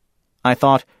anything. I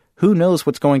thought, who knows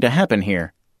what's going to happen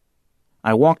here?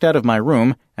 I walked out of my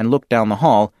room and looked down the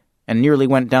hall, and nearly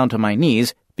went down to my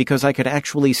knees because I could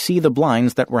actually see the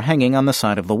blinds that were hanging on the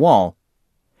side of the wall.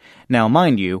 Now,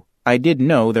 mind you, I did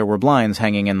know there were blinds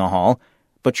hanging in the hall,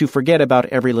 but you forget about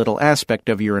every little aspect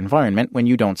of your environment when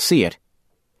you don't see it.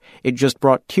 It just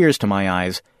brought tears to my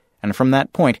eyes, and from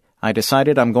that point I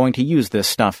decided I'm going to use this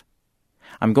stuff.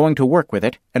 I'm going to work with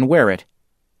it and wear it.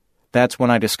 That's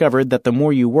when I discovered that the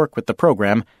more you work with the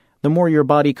program, the more your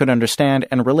body could understand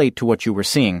and relate to what you were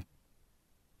seeing.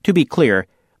 To be clear,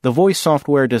 the voice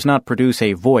software does not produce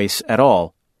a voice at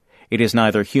all. It is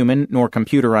neither human nor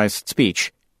computerized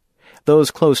speech.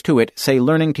 Those close to it say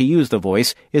learning to use the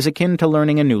voice is akin to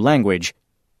learning a new language.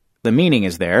 The meaning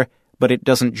is there, but it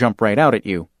doesn't jump right out at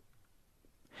you.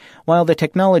 While the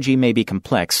technology may be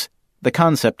complex, the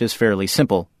concept is fairly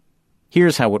simple.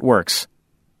 Here's how it works.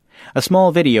 A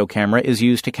small video camera is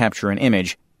used to capture an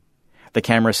image. The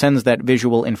camera sends that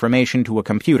visual information to a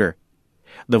computer.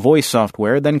 The voice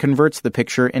software then converts the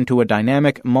picture into a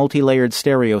dynamic, multi-layered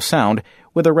stereo sound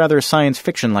with a rather science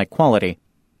fiction-like quality.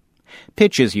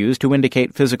 Pitch is used to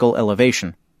indicate physical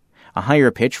elevation, a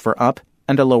higher pitch for up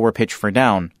and a lower pitch for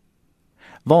down.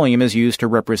 Volume is used to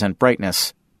represent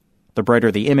brightness. The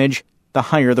brighter the image, the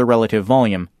higher the relative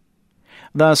volume.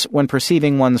 Thus, when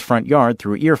perceiving one's front yard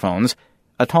through earphones,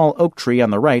 a tall oak tree on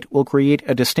the right will create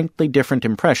a distinctly different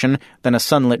impression than a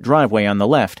sunlit driveway on the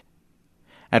left.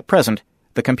 At present,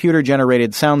 the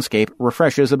computer-generated soundscape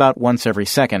refreshes about once every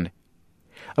second.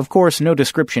 Of course, no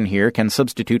description here can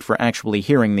substitute for actually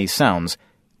hearing these sounds.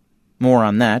 More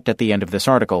on that at the end of this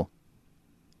article.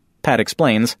 Pat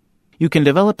explains, you can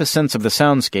develop a sense of the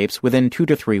soundscapes within 2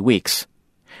 to 3 weeks.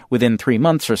 Within 3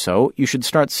 months or so, you should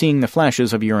start seeing the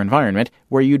flashes of your environment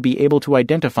where you'd be able to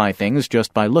identify things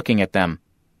just by looking at them.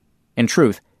 In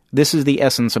truth, this is the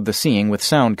essence of the seeing with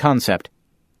sound concept.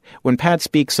 When Pat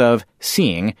speaks of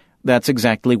seeing, that's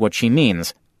exactly what she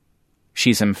means.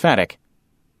 She's emphatic.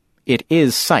 It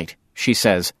is sight, she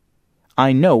says.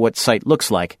 I know what sight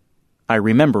looks like. I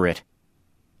remember it.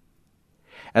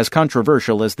 As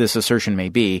controversial as this assertion may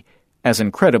be, as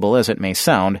incredible as it may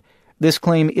sound, this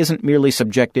claim isn't merely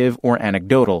subjective or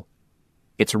anecdotal.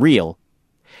 It's real.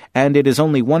 And it is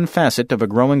only one facet of a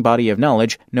growing body of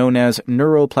knowledge known as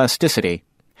neuroplasticity,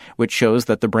 which shows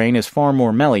that the brain is far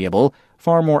more malleable,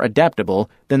 far more adaptable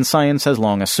than science has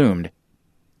long assumed.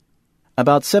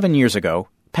 About 7 years ago,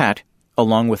 Pat,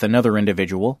 along with another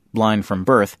individual, blind from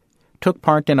birth, took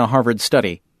part in a Harvard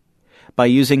study. By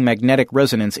using magnetic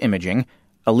resonance imaging,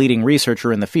 a leading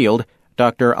researcher in the field,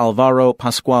 Dr. Alvaro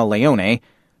Pascual-Leone,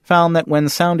 found that when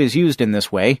sound is used in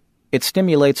this way, it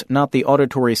stimulates not the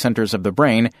auditory centers of the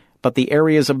brain, but the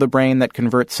areas of the brain that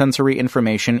convert sensory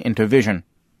information into vision.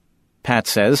 Pat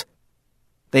says,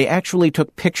 they actually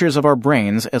took pictures of our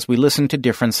brains as we listened to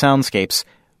different soundscapes,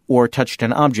 or touched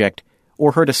an object,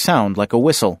 or heard a sound like a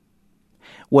whistle.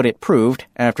 What it proved,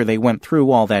 after they went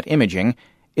through all that imaging,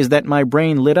 is that my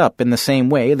brain lit up in the same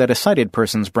way that a sighted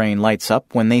person's brain lights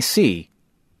up when they see.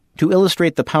 To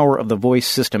illustrate the power of the voice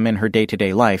system in her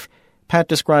day-to-day life, Pat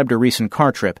described a recent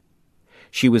car trip.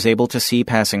 She was able to see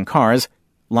passing cars,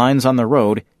 lines on the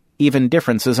road, even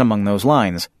differences among those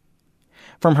lines.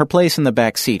 From her place in the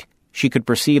back seat, she could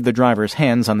perceive the driver's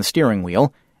hands on the steering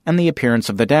wheel and the appearance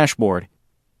of the dashboard.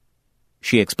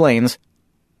 She explains,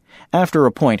 after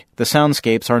a point, the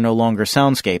soundscapes are no longer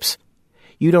soundscapes.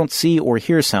 You don't see or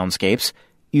hear soundscapes,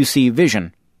 you see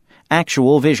vision.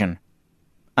 Actual vision.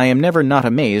 I am never not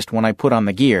amazed when I put on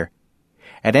the gear.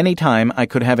 At any time, I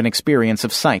could have an experience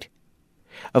of sight.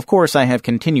 Of course, I have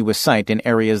continuous sight in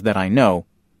areas that I know,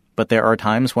 but there are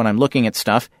times when I'm looking at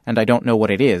stuff and I don't know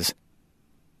what it is.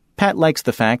 Pat likes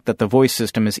the fact that the voice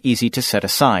system is easy to set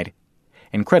aside.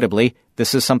 Incredibly,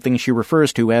 this is something she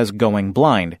refers to as going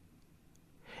blind.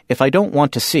 If I don't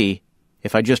want to see,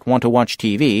 if I just want to watch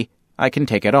TV, I can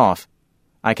take it off.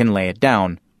 I can lay it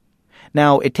down.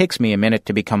 Now, it takes me a minute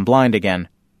to become blind again.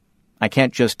 I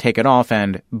can't just take it off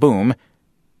and, boom.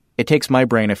 It takes my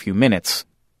brain a few minutes.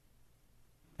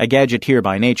 A gadgeteer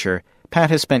by nature, Pat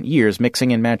has spent years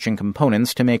mixing and matching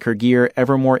components to make her gear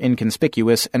ever more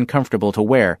inconspicuous and comfortable to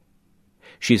wear.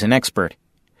 She's an expert.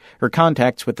 Her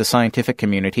contacts with the scientific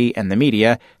community and the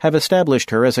media have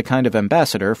established her as a kind of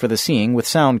ambassador for the seeing with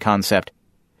sound concept.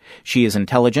 She is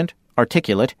intelligent,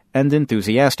 articulate, and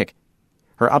enthusiastic.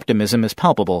 Her optimism is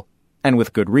palpable, and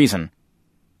with good reason.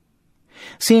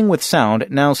 Seeing with sound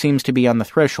now seems to be on the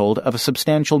threshold of a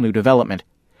substantial new development,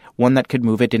 one that could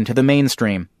move it into the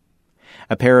mainstream.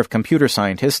 A pair of computer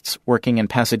scientists working in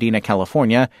Pasadena,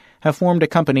 California, have formed a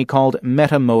company called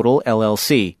Metamodal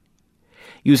LLC.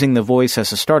 Using the voice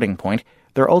as a starting point,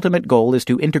 their ultimate goal is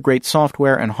to integrate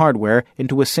software and hardware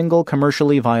into a single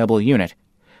commercially viable unit,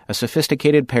 a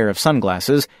sophisticated pair of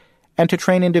sunglasses, and to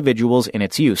train individuals in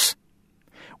its use.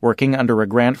 Working under a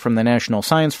grant from the National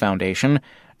Science Foundation,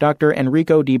 Dr.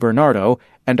 Enrico DiBernardo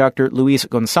and Dr. Luis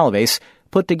Gonçalves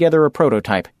put together a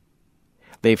prototype.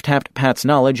 They've tapped Pat's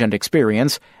knowledge and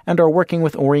experience and are working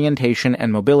with orientation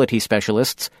and mobility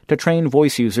specialists to train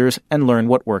voice users and learn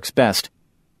what works best.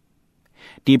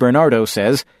 DiBernardo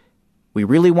says, we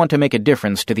really want to make a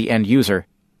difference to the end user,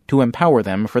 to empower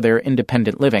them for their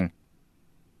independent living.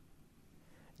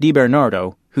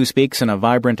 DiBernardo, who speaks in a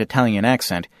vibrant Italian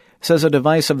accent, says a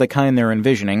device of the kind they're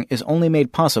envisioning is only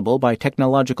made possible by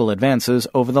technological advances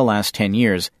over the last 10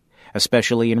 years,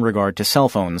 especially in regard to cell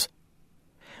phones.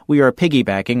 We are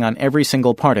piggybacking on every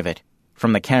single part of it,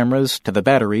 from the cameras to the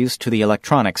batteries to the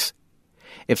electronics.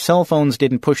 If cell phones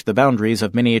didn't push the boundaries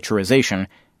of miniaturization,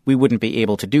 we wouldn't be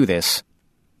able to do this.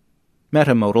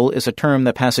 Metamodal is a term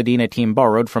the Pasadena team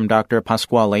borrowed from Dr.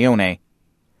 Pasquale Leone.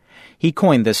 He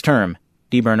coined this term,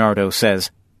 DiBernardo says,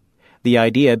 the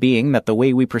idea being that the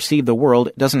way we perceive the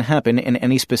world doesn't happen in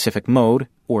any specific mode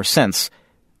or sense,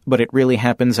 but it really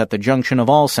happens at the junction of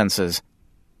all senses.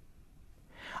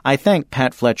 I thank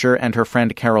Pat Fletcher and her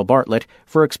friend Carol Bartlett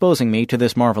for exposing me to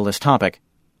this marvelous topic.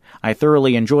 I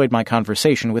thoroughly enjoyed my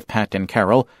conversation with Pat and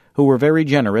Carol, who were very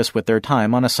generous with their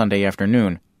time on a Sunday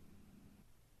afternoon.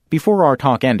 Before our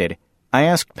talk ended, I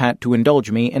asked Pat to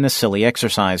indulge me in a silly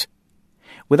exercise.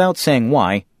 Without saying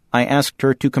why, I asked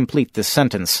her to complete this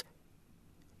sentence.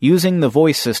 Using the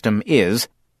voice system is...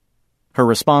 Her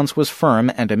response was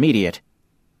firm and immediate.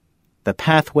 The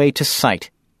pathway to sight.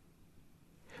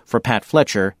 For Pat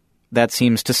Fletcher, that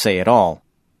seems to say it all.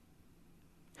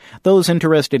 Those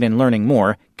interested in learning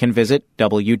more can visit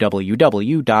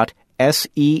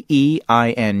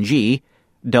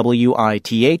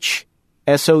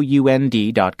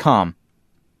www.seeingwithsound.com.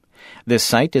 This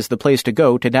site is the place to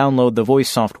go to download the voice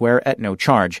software at no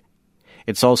charge.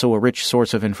 It's also a rich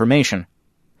source of information.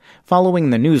 Following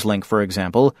the news link, for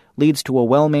example, leads to a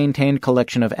well-maintained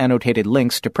collection of annotated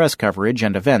links to press coverage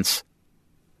and events.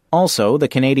 Also, the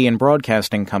Canadian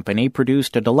Broadcasting Company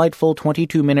produced a delightful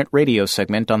 22-minute radio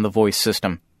segment on the voice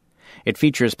system. It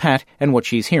features Pat and what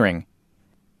she's hearing.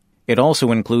 It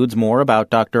also includes more about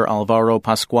Dr. Alvaro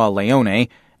Pasquale Leone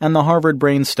and the Harvard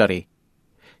Brain Study.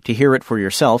 To hear it for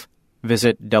yourself,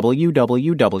 visit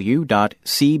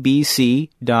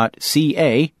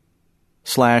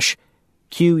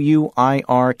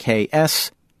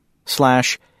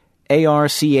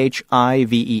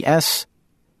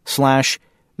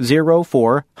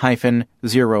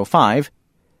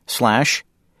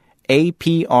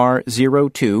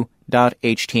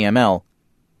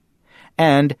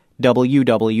and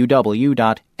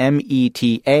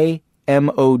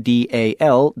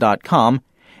www.metamodal.com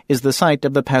is the site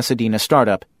of the Pasadena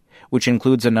startup, which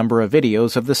includes a number of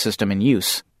videos of the system in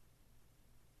use.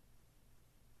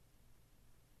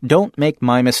 Don't Make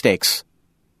My Mistakes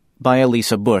by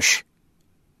Elisa Bush.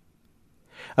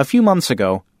 A few months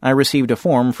ago, I received a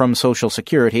form from Social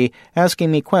Security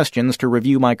asking me questions to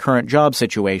review my current job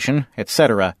situation,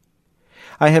 etc.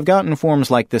 I have gotten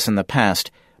forms like this in the past,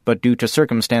 but due to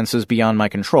circumstances beyond my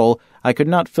control, I could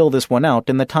not fill this one out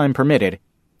in the time permitted.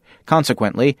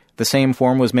 Consequently, the same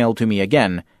form was mailed to me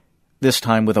again, this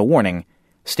time with a warning,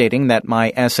 stating that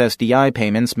my SSDI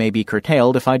payments may be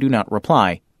curtailed if I do not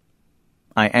reply.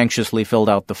 I anxiously filled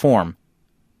out the form.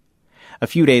 A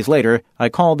few days later, I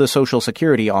called the Social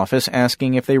Security office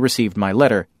asking if they received my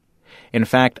letter. In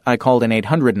fact, I called an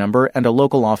 800 number and a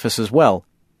local office as well.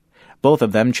 Both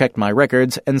of them checked my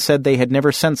records and said they had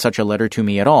never sent such a letter to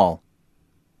me at all.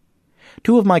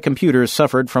 2 of my computers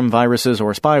suffered from viruses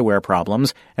or spyware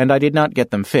problems, and I did not get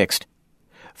them fixed.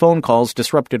 Phone calls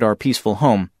disrupted our peaceful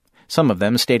home, some of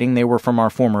them stating they were from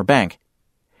our former bank.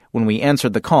 When we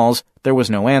answered the calls, there was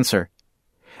no answer.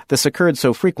 This occurred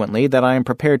so frequently that I am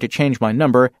prepared to change my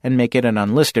number and make it an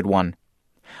unlisted one.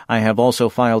 I have also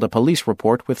filed a police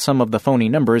report with some of the phony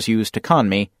numbers used to con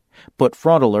me, put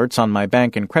fraud alerts on my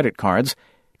bank and credit cards,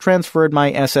 transferred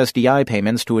my SSDI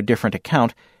payments to a different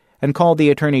account, and called the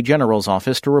Attorney General's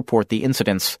office to report the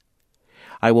incidents.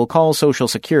 I will call Social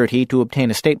Security to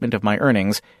obtain a statement of my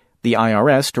earnings, the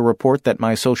IRS to report that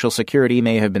my Social Security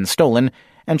may have been stolen,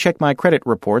 and check my credit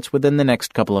reports within the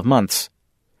next couple of months.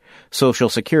 Social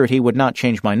Security would not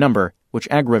change my number, which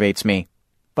aggravates me,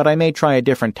 but I may try a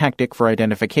different tactic for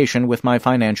identification with my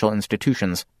financial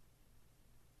institutions.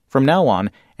 From now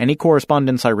on, any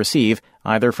correspondence I receive,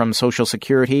 either from Social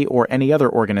Security or any other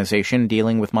organization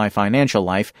dealing with my financial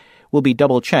life, will be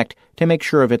double-checked to make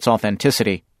sure of its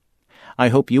authenticity. I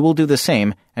hope you will do the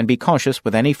same and be cautious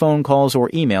with any phone calls or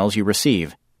emails you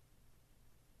receive.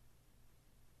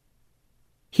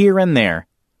 Here and There,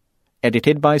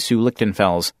 edited by Sue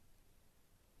Lichtenfels.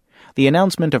 The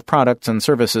announcement of products and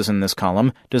services in this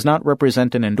column does not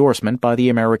represent an endorsement by the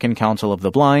American Council of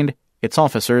the Blind, its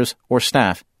officers, or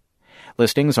staff.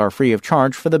 Listings are free of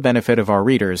charge for the benefit of our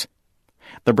readers.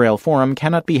 The Braille Forum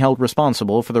cannot be held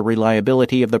responsible for the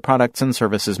reliability of the products and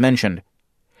services mentioned.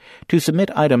 To submit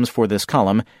items for this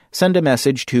column, send a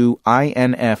message to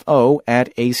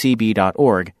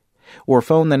info@acb.org or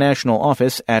phone the national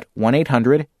office at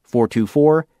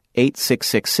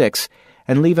 1-800-424-8666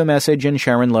 and leave a message in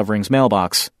Sharon Lovering's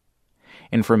mailbox.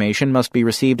 Information must be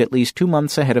received at least 2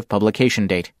 months ahead of publication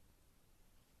date.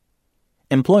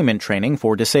 Employment Training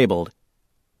for Disabled.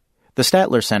 The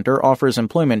Statler Center offers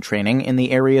employment training in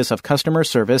the areas of customer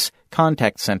service,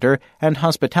 contact center, and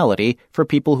hospitality for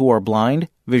people who are blind,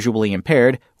 visually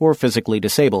impaired, or physically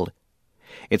disabled.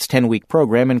 Its 10-week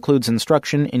program includes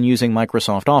instruction in using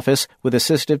Microsoft Office with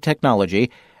assistive technology,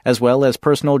 as well as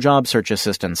personal job search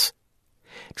assistance.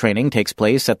 Training takes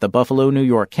place at the Buffalo, New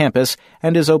York campus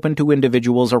and is open to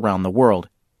individuals around the world.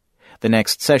 The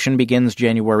next session begins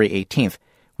January 18th,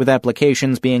 with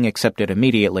applications being accepted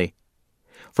immediately.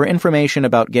 For information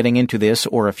about getting into this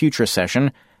or a future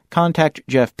session, contact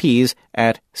Jeff Pease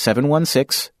at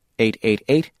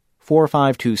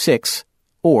 716-888-4526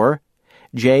 or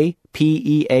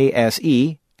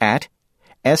jpease at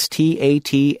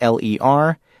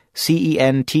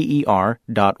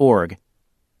statlercenter.org.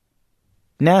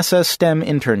 NASA STEM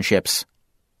Internships.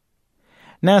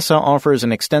 NASA offers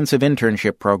an extensive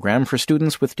internship program for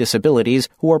students with disabilities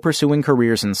who are pursuing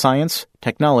careers in science,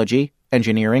 technology,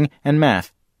 engineering, and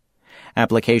math.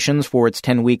 Applications for its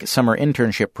 10-week summer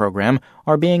internship program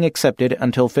are being accepted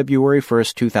until February 1,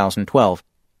 2012.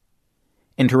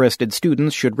 Interested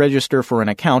students should register for an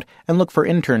account and look for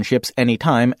internships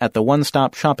anytime at the One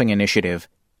Stop Shopping Initiative,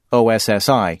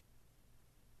 OSSI.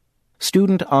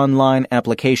 Student Online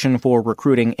Application for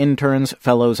Recruiting Interns,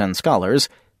 Fellows, and Scholars,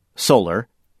 SOLAR,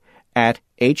 at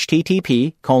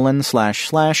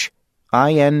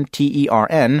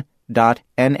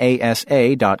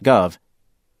http://intern.nasa.gov.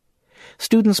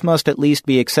 Students must at least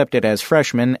be accepted as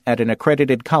freshmen at an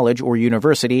accredited college or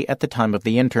university at the time of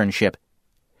the internship.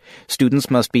 Students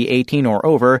must be 18 or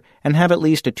over and have at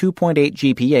least a 2.8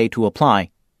 GPA to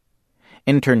apply.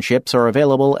 Internships are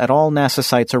available at all NASA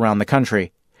sites around the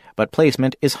country, but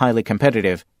placement is highly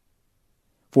competitive.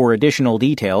 For additional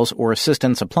details or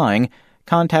assistance applying,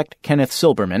 contact Kenneth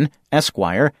Silberman,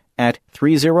 Esquire, at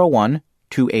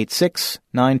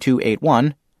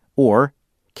 301-286-9281 or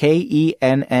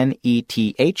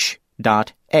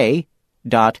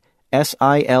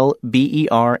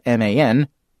kenneth.a.silberman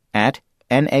at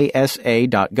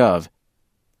nasa.gov.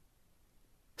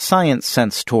 Science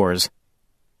Sense Tours.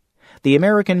 The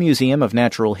American Museum of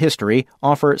Natural History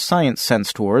offer Science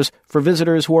Sense tours for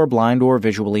visitors who are blind or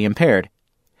visually impaired.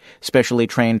 Specially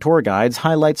trained tour guides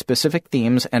highlight specific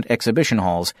themes and exhibition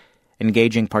halls,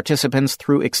 engaging participants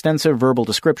through extensive verbal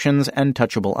descriptions and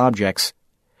touchable objects.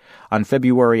 On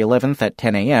February 11th at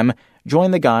 10 a.m.,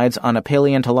 join the guides on a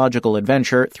paleontological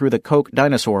adventure through the Koch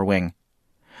Dinosaur Wing.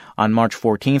 On March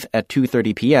 14th at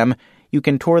 2:30 p.m., you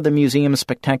can tour the museum's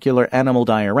spectacular animal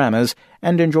dioramas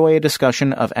and enjoy a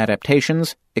discussion of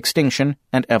adaptations, extinction,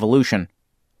 and evolution.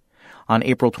 On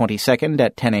April 22nd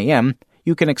at 10 a.m.,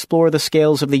 you can explore the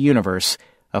scales of the universe,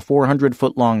 a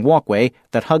 400-foot-long walkway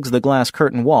that hugs the glass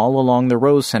curtain wall along the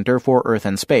Rose Center for Earth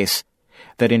and Space,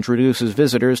 that introduces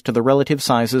visitors to the relative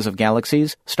sizes of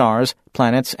galaxies, stars,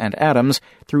 planets, and atoms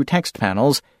through text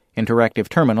panels, interactive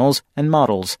terminals, and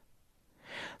models.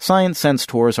 Science Sense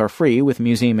tours are free with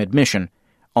museum admission,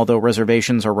 although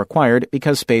reservations are required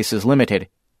because space is limited.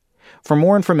 For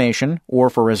more information or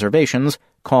for reservations,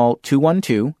 call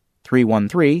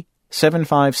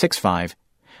 212-313-7565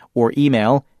 or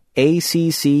email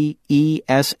accessibility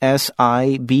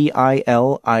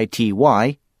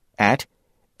at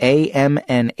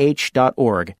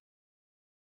amnh.org.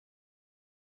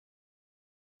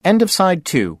 End of Side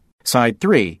 2. Side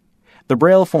 3. The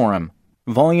Braille Forum,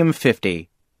 Volume 50.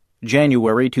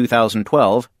 January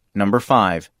 2012, Number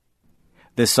 5.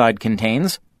 This side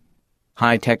contains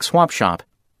High-Tech Swap Shop,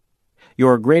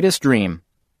 Your Greatest Dream,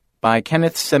 by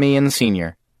Kenneth Semien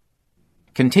Sr.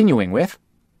 Continuing with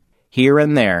Here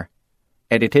and There,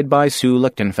 edited by Sue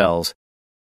Lichtenfels.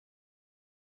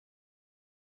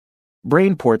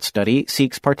 Brainport study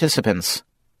seeks participants.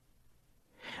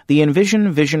 The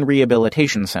Envision Vision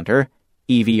Rehabilitation Center,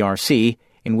 EVRC,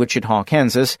 in Wichita,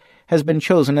 Kansas, has been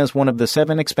chosen as one of the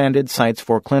 7 expanded sites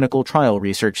for clinical trial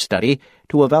research study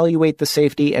to evaluate the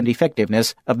safety and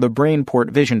effectiveness of the Brainport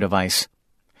vision device.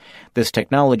 This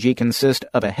technology consists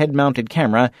of a head-mounted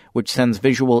camera which sends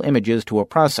visual images to a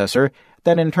processor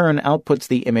that in turn outputs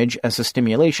the image as a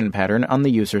stimulation pattern on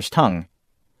the user's tongue.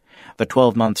 The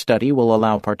 12-month study will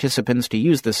allow participants to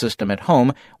use the system at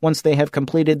home once they have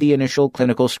completed the initial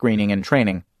clinical screening and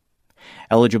training.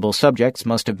 Eligible subjects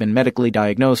must have been medically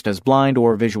diagnosed as blind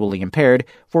or visually impaired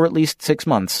for at least 6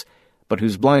 months, but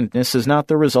whose blindness is not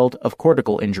the result of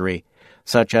cortical injury,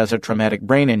 such as a traumatic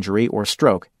brain injury or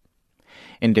stroke.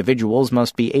 Individuals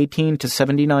must be 18 to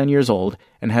 79 years old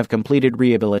and have completed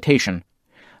rehabilitation,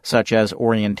 such as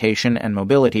orientation and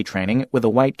mobility training with a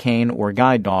white cane or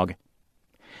guide dog.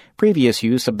 Previous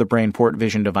use of the Brainport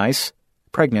vision device,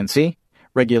 pregnancy,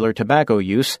 regular tobacco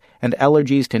use, and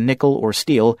allergies to nickel or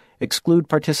steel exclude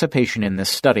participation in this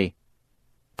study.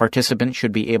 Participants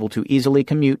should be able to easily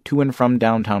commute to and from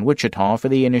downtown Wichita for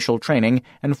the initial training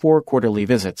and 4 quarterly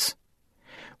visits.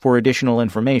 For additional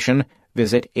information,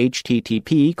 visit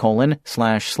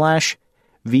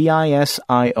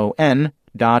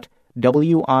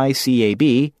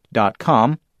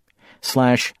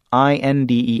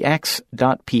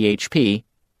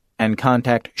and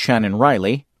contact Shannon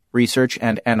Riley, Research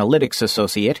and Analytics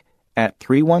Associate, at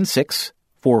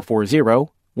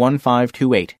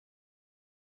 316-440-1528.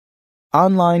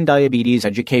 Online Diabetes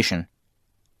Education.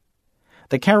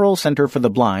 The Carroll Center for the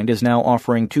Blind is now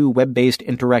offering 2 web-based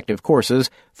interactive courses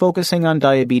focusing on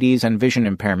diabetes and vision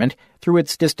impairment through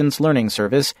its distance learning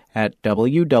service at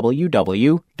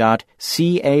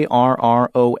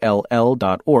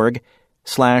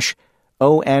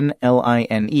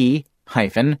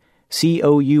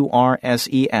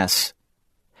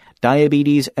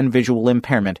Diabetes and Visual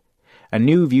Impairment, A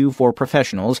New View for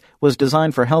Professionals, was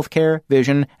designed for healthcare,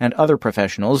 vision, and other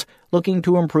professionals looking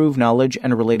to improve knowledge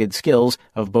and related skills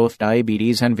of both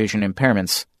diabetes and vision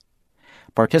impairments.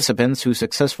 Participants who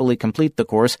successfully complete the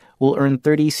course will earn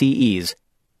 30 CEs.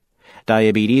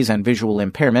 Diabetes and Visual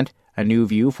Impairment, A New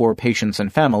View for Patients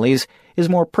and Families, is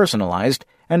more personalized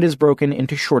and is broken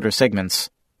into shorter segments.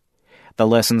 The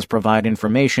lessons provide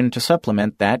information to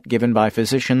supplement that given by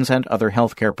physicians and other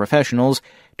healthcare professionals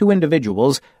to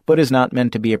individuals, but is not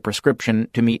meant to be a prescription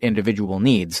to meet individual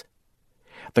needs.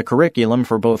 The curriculum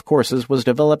for both courses was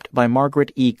developed by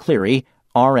Margaret E. Cleary,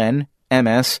 RN,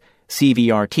 MS,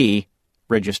 CVRT,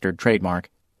 registered trademark,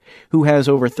 who has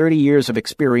over 30 years of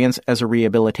experience as a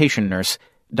rehabilitation nurse,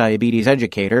 diabetes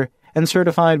educator, and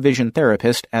certified vision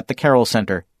therapist at the Carroll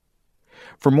Center.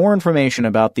 For more information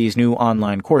about these new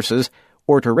online courses,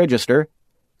 or to register,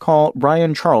 call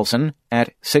Brian Charlson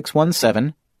at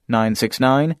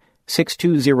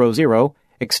 617-969-6200,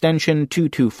 extension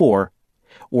 224,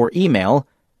 or email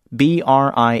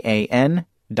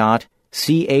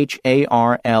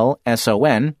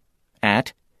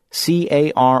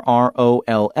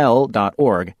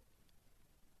brian.charlson@carroll.org.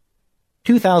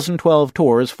 2012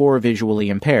 Tours for Visually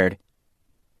Impaired.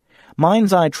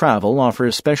 Mind's Eye Travel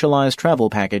offers specialized travel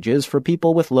packages for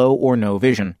people with low or no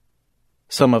vision.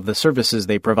 Some of the services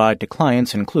they provide to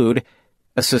clients include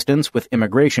assistance with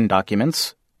immigration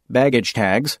documents, baggage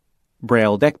tags,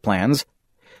 Braille deck plans,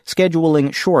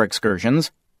 scheduling shore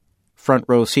excursions, front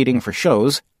row seating for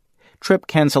shows, trip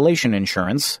cancellation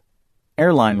insurance,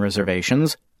 airline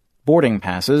reservations, boarding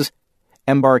passes,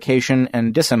 embarkation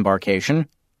and disembarkation,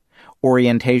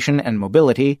 orientation and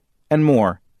mobility, and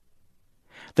more.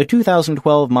 The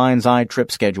 2012 Mind's Eye trip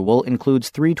schedule includes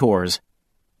 3 tours.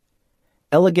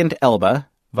 Elegant Elba,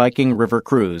 Viking River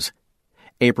Cruise,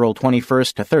 April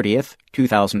 21st to 30th,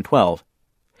 2012.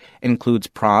 Includes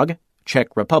Prague, Czech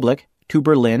Republic, to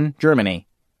Berlin, Germany.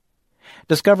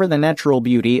 Discover the natural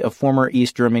beauty of former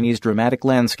East Germany's dramatic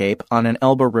landscape on an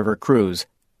Elbe River cruise.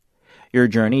 Your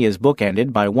journey is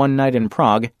bookended by 1 night in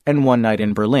Prague and 1 night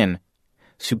in Berlin,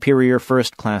 Superior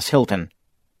First Class Hilton.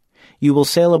 You will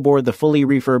sail aboard the fully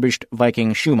refurbished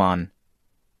Viking Schumann.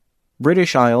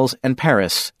 British Isles and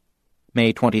Paris,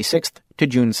 May 26th to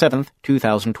June 7th,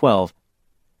 2012.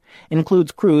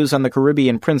 Includes cruise on the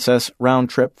Caribbean Princess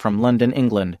round trip from London,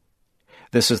 England.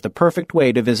 This is the perfect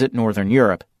way to visit Northern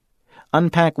Europe.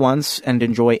 Unpack once and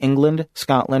enjoy England,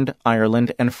 Scotland,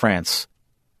 Ireland, and France.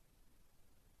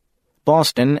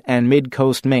 Boston and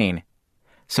Mid-Coast, Maine,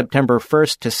 September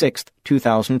 1st to 6th,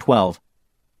 2012.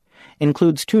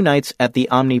 Includes 2 nights at the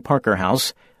Omni Parker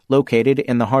House, located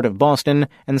in the heart of Boston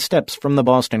and steps from the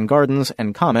Boston Gardens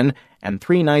and Common, and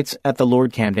 3 nights at the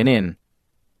Lord Camden Inn.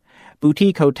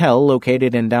 Boutique hotel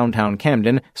located in downtown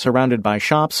Camden, surrounded by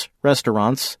shops,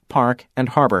 restaurants, park, and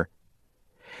harbor.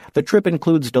 The trip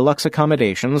includes deluxe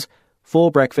accommodations, full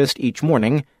breakfast each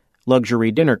morning,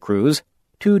 luxury dinner cruise,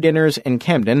 2 dinners in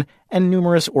Camden, and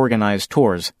numerous organized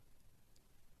tours.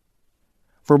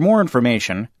 For more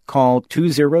information, call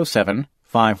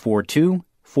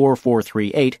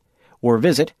 207-542-4438 or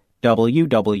visit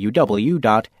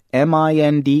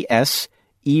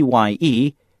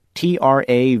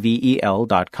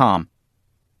www.mindseyetravel.com.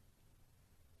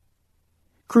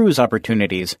 Cruise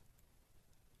opportunities.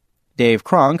 Dave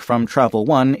Kronk from Travel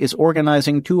One is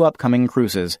organizing 2 upcoming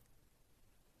cruises.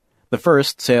 The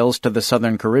first sails to the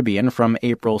Southern Caribbean from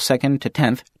April 2nd to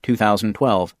 10th,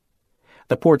 2012.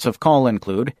 The ports of call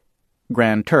include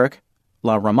Grand Turk,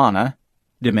 La Romana,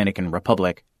 Dominican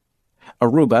Republic,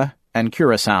 Aruba, and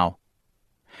Curacao.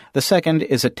 The second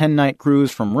is a 10-night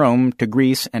cruise from Rome to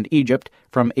Greece and Egypt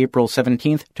from April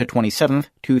 17th to 27th,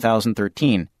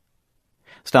 2013.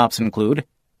 Stops include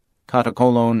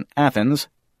Katakolon, Athens,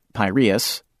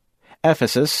 Piraeus,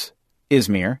 Ephesus,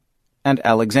 Izmir, and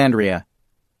Alexandria.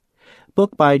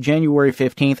 Book by January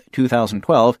 15,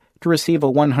 2012 to receive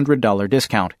a $100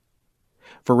 discount.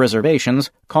 For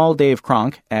reservations, call Dave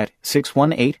Kronk at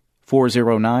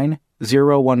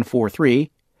 618-409-0143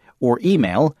 or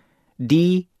email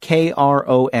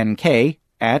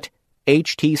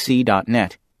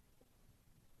dkronk@htc.net.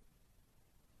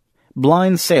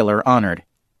 Blind Sailor Honored.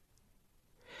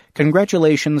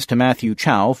 Congratulations to Matthew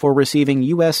Chow for receiving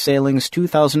U.S. Sailing's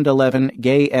 2011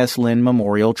 Gay S. Lynn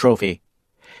Memorial Trophy.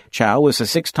 Chow was a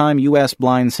six-time U.S.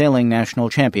 blind sailing national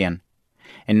champion.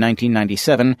 In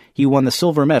 1997, he won the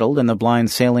silver medal in the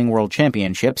Blind Sailing World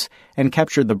Championships and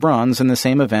captured the bronze in the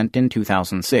same event in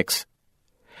 2006.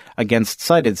 Against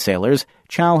sighted sailors,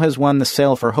 Chow has won the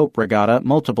Sail for Hope Regatta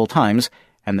multiple times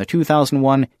and the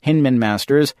 2001 Hinman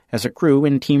Masters as a crew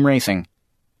in team racing.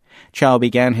 Chow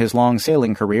began his long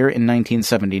sailing career in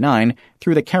 1979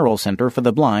 through the Carroll Center for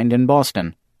the Blind in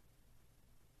Boston.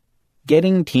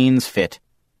 Getting Teens Fit.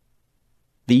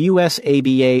 The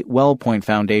USABA WellPoint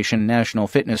Foundation National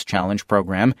Fitness Challenge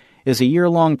program is a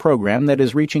year-long program that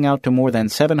is reaching out to more than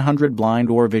 700 blind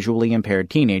or visually impaired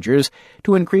teenagers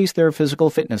to increase their physical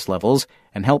fitness levels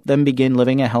and help them begin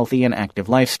living a healthy and active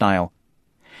lifestyle.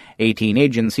 18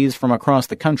 agencies from across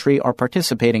the country are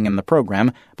participating in the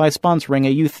program by sponsoring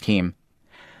a youth team.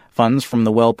 Funds from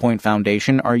the WellPoint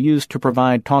Foundation are used to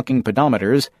provide talking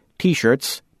pedometers,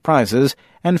 T-shirts, prizes,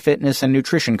 and fitness and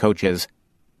nutrition coaches.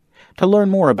 To learn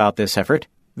more about this effort,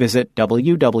 visit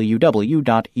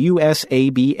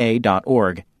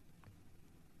www.usaba.org.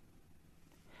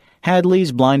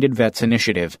 Hadley's Blinded Vets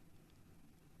Initiative.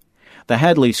 The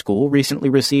Hadley School recently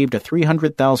received a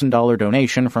 $300,000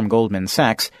 donation from Goldman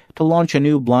Sachs to launch a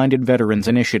new Blinded Veterans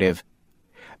Initiative.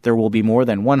 There will be more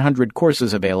than 100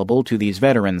 courses available to these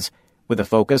veterans, with a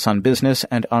focus on business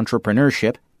and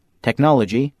entrepreneurship,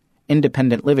 technology,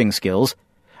 independent living skills,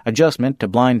 adjustment to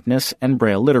blindness, and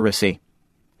Braille literacy.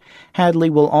 Hadley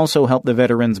will also help the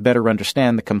veterans better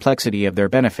understand the complexity of their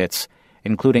benefits,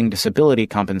 including disability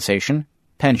compensation,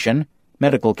 pension,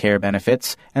 medical care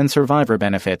benefits, and survivor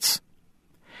benefits.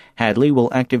 Hadley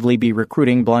will actively be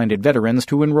recruiting blinded veterans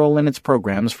to enroll in its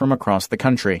programs from across the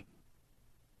country.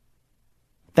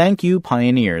 Thank you,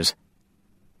 Pioneers.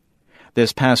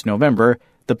 This past November,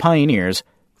 the Pioneers,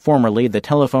 formerly the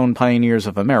Telephone Pioneers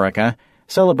of America,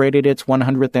 celebrated its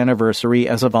 100th anniversary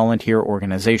as a volunteer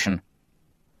organization.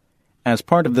 As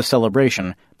part of the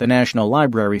celebration, the National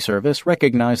Library Service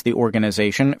recognized the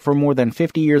organization for more than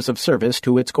 50 years of service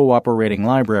to its cooperating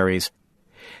libraries.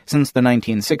 Since the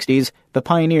 1960s, the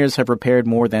Pioneers have repaired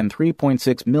more than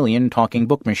 3.6 million talking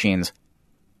book machines.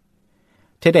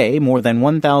 Today, more than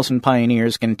 1,000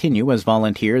 Pioneers continue as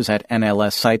volunteers at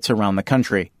NLS sites around the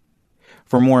country.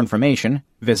 For more information,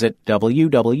 visit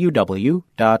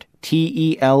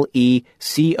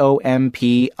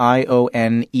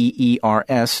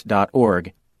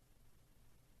www.telecompionners.org.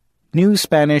 New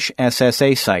Spanish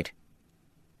SSA site.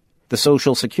 The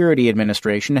Social Security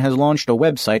Administration has launched a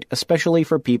website especially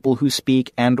for people who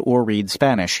speak and or read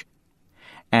Spanish.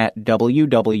 At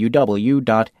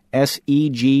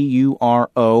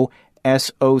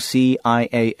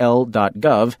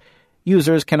www.segurosocial.gov,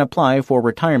 users can apply for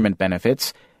retirement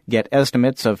benefits, get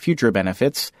estimates of future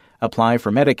benefits, apply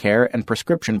for Medicare and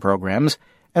prescription programs,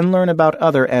 and learn about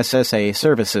other SSA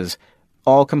services,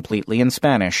 all completely in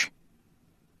Spanish.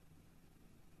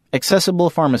 Accessible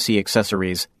pharmacy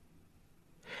accessories.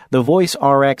 The Voice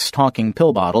RX talking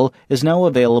pill bottle is now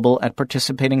available at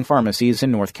participating pharmacies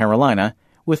in North Carolina,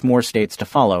 with more states to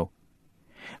follow.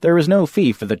 There is no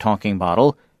fee for the talking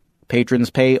bottle. Patrons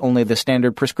pay only the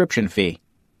standard prescription fee.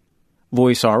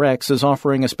 Voice RX is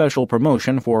offering a special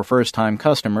promotion for first-time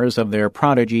customers of their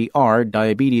Prodigy R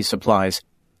diabetes supplies.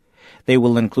 They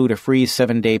will include a free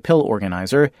 7-day pill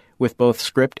organizer with both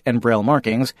script and Braille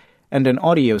markings and an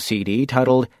audio CD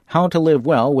titled How to Live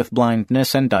Well with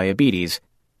Blindness and Diabetes.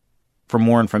 For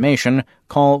more information,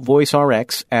 call Voice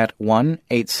RX at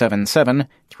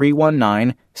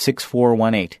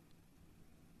 1-877-319-6418.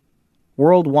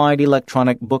 Worldwide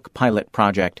Electronic Book Pilot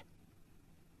Project.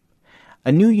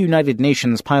 A new United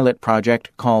Nations pilot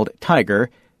project called TIGER,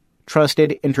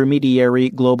 Trusted Intermediary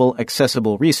Global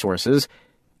Accessible Resources,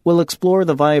 will explore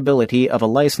the viability of a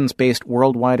license-based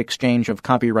worldwide exchange of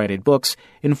copyrighted books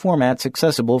in formats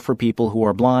accessible for people who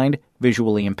are blind,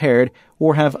 visually impaired,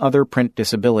 or have other print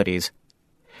disabilities.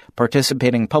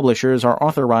 Participating publishers are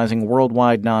authorizing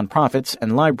worldwide nonprofits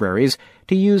and libraries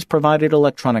to use provided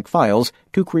electronic files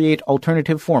to create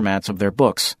alternative formats of their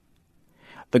books.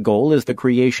 The goal is the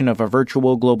creation of a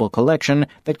virtual global collection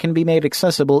that can be made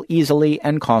accessible easily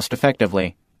and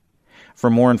cost-effectively. For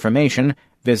more information,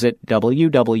 visit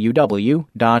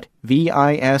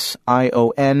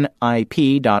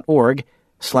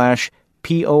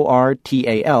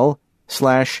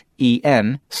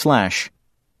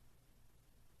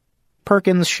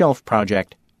Perkins Shelf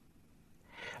Project.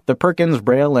 The Perkins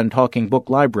Braille and Talking Book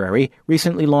Library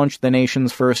recently launched the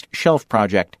nation's first shelf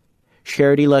project,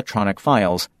 Shared Electronic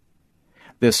Files.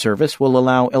 This service will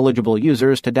allow eligible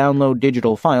users to download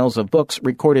digital files of books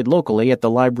recorded locally at the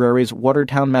library's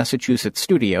Watertown, Massachusetts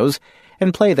studios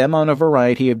and play them on a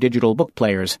variety of digital book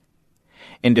players.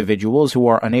 Individuals who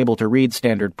are unable to read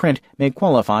standard print may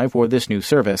qualify for this new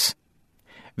service.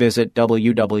 Visit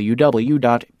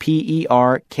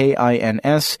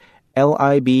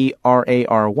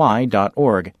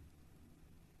www.perkinslibrary.org.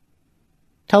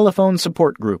 Telephone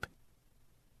Support Group.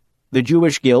 The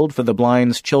Jewish Guild for the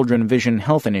Blind's Children Vision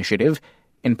Health Initiative,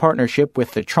 in partnership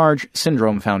with the Charge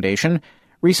Syndrome Foundation,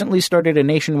 recently started a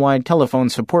nationwide telephone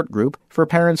support group for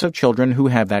parents of children who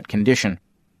have that condition.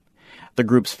 The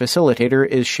group's facilitator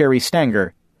is Sherry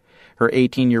Stanger. Her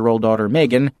 18-year-old daughter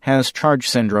Megan has Charge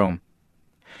syndrome.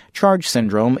 Charge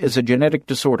syndrome is a genetic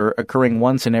disorder occurring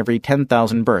once in every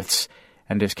 10,000 births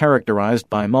and is characterized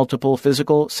by multiple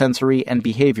physical, sensory, and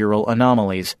behavioral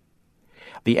anomalies.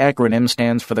 The acronym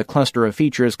stands for the cluster of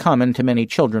features common to many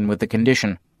children with the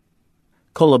condition: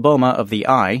 coloboma of the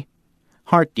eye,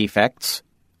 heart defects,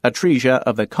 atresia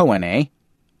of the choanae,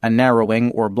 a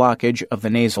narrowing or blockage of the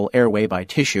nasal airway by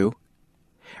tissue,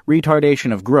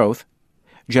 retardation of growth,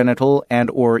 genital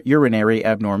and/or urinary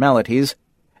abnormalities,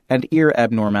 and ear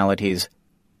abnormalities.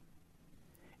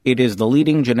 It is the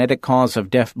leading genetic cause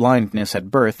of deaf-blindness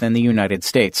at birth in the United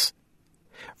States.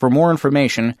 For more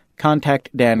information, contact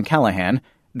Dan Callahan,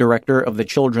 Director of the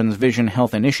Children's Vision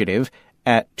Health Initiative,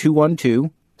 at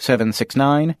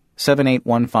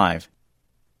 212-769-7815.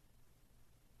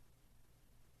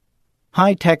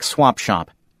 High-Tech Swap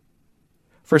Shop.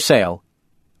 For sale: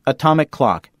 Atomic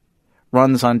Clock.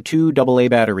 Runs on 2 AA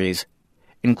batteries.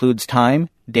 Includes time,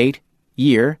 date,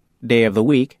 year, day of the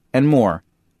week, and more.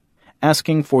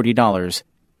 Asking $40.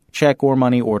 Check or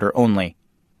money order only.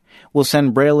 Will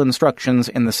send Braille instructions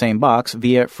in the same box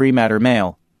via Free Matter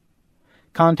Mail.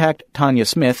 Contact Tanya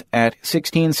Smith at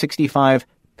 1665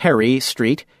 Perry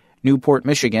Street, Newport,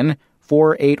 Michigan,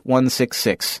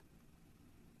 48166.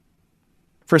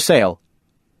 For sale: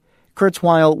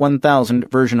 Kurzweil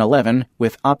 1000 version 11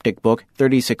 with Optic Book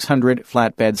 3600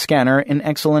 flatbed scanner in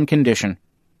excellent condition.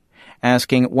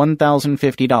 Asking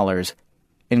 $1,050.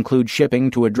 Include shipping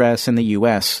to address in the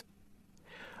U.S.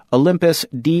 Olympus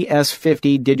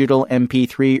DS50 digital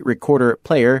MP3 recorder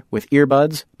player with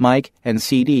earbuds, mic, and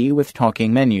CD with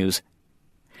talking menus.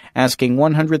 Asking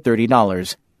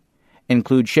 $130.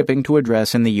 Include shipping to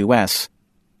address in the U.S.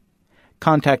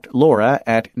 Contact Laura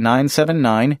at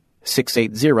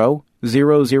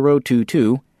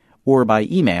 979-680-0022 or by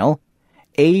email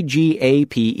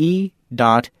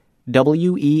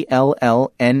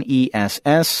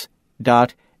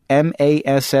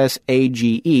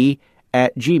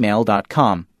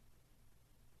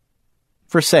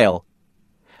For sale: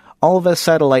 Alva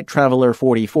Satellite Traveler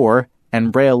 44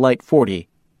 and Braille Light 40,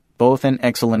 both in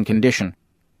excellent condition.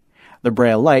 The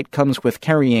Braille Light comes with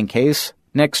carrying case,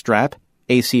 neck strap,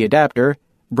 AC adapter,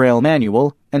 Braille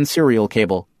manual, and serial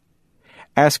cable.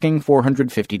 Asking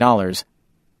 $450.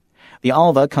 The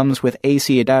Alva comes with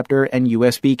AC adapter and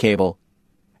USB cable.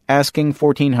 Asking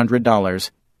 $1,400.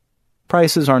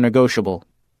 Prices are negotiable.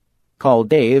 Call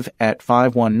Dave at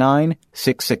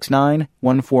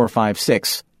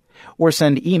 519-669-1456 or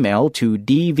send email to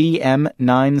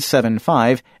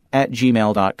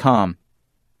dvm975@gmail.com.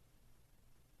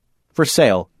 For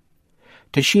sale: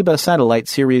 Toshiba Satellite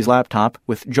Series laptop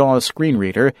with JAWS screen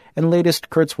reader and latest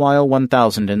Kurzweil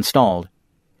 1000 installed.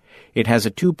 It has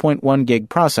a 2.1 gig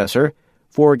processor,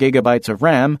 4 gigabytes of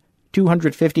RAM,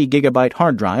 250 gigabyte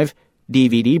hard drive,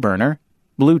 DVD burner,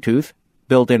 Bluetooth,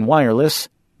 built-in wireless,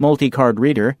 multi-card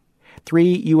reader,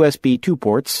 3 USB 2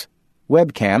 ports,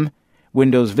 webcam,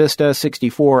 Windows Vista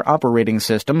 64 operating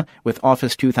system with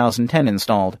Office 2010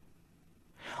 installed.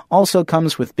 Also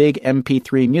comes with big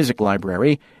MP3 music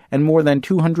library and more than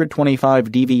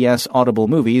 225 DVS audible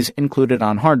movies included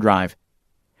on hard drive.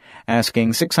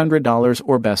 Asking $600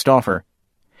 or best offer.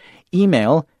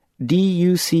 Email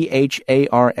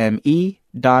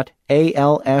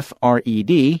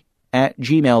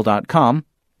ducharme.alfred@gmail.com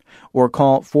or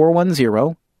call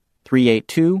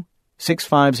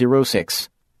 410-382-6506.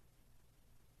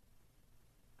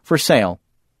 For sale: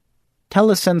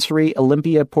 Telesensory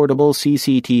Olympia Portable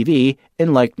CCTV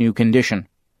in like-new condition.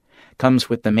 Comes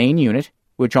with the main unit,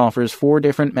 which offers 4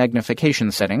 different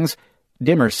magnification settings,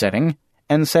 dimmer setting,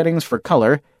 and settings for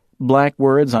color, black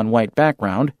words on white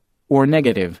background, or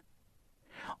negative.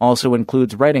 Also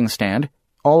includes writing stand,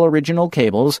 all original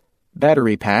cables,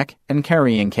 battery pack, and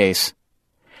carrying case.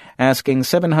 Asking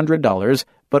 $700,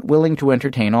 but willing to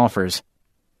entertain offers.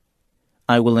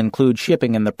 I will include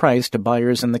shipping in the price to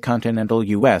buyers in the continental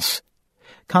U.S.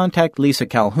 Contact Lisa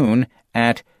Calhoun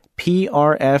at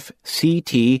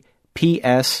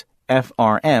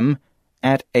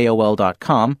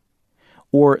prfctpsfrm@aol.com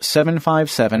or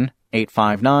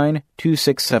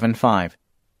 757-859-2675.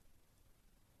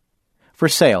 For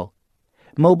sale,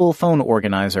 Mobile Phone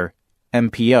Organizer,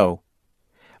 MPO.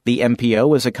 The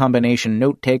MPO is a combination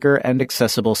note-taker and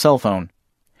accessible cell phone.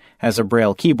 Has a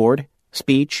Braille keyboard,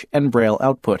 speech, and Braille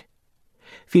output.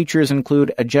 Features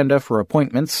include agenda for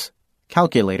appointments,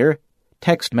 calculator,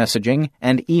 text messaging,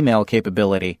 and email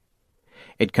capability.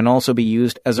 It can also be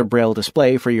used as a Braille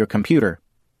display for your computer.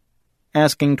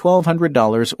 Asking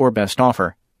 $1,200 or best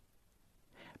offer.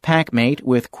 PackMate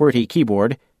with QWERTY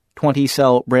keyboard,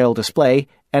 20-cell Braille display,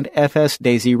 and FS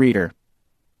Daisy reader.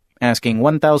 Asking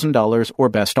 $1,000 or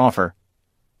best offer.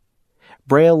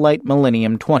 Braille Light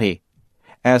Millennium 20.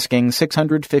 Asking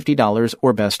 $650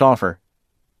 or best offer.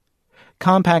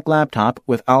 Compact laptop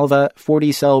with Alva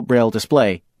 40-cell Braille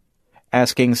display.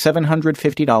 Asking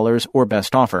 $750 or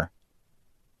best offer.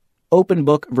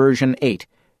 OpenBook version 8,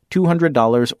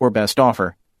 $200 or best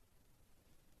offer.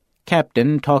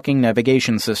 Captain Talking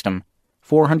Navigation System,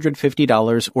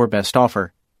 $450 or best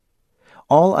offer.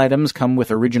 All items come with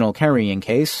original carrying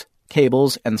case,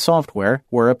 cables, and software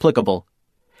where applicable.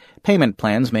 Payment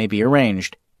plans may be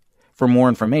arranged. For more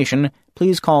information,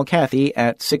 please call Kathy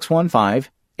at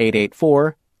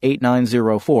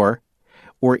 615-884-8904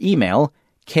 or email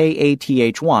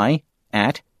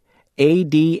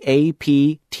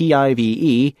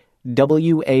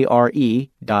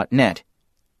kathy@adaptiveware.net.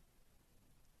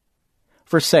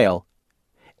 For sale,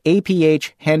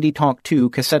 APH HandyTalk 2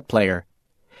 cassette player.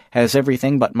 Has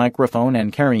everything but microphone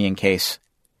and carrying case.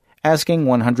 Asking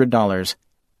 $100.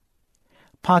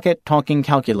 Pocket talking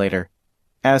calculator.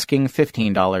 Asking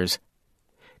 $15.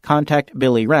 Contact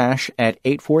Billy Rash at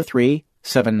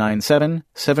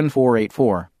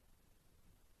 843-797-7484.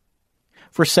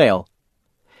 For sale,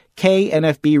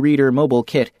 KNFB Reader Mobile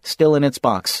Kit still in its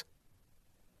box.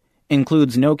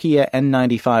 Includes Nokia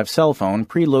N95 cell phone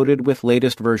preloaded with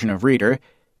latest version of Reader,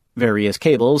 various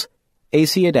cables,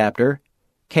 AC adapter,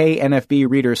 KNFB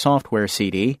Reader software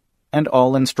CD, and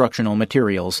all instructional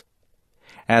materials.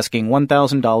 Asking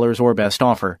 $1,000 or best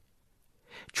offer.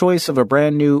 Choice of a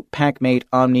brand new PackMate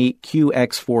Omni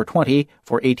QX420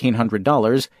 for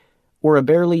 $1,800, or a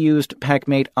barely used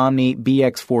PackMate Omni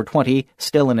BX420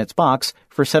 still in its box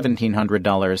for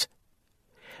 $1,700.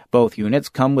 Both units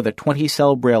come with a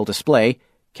 20-cell Braille display,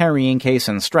 carrying case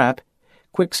and strap,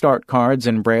 Quick Start cards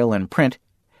in Braille and print,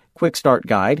 Quick Start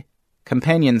guide,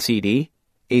 companion CD,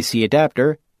 AC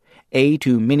adapter, A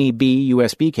to Mini B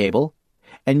USB cable,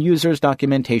 and user's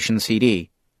documentation CD.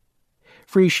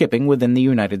 Free shipping within the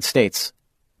United States.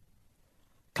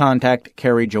 Contact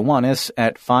Carrie Joannis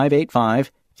at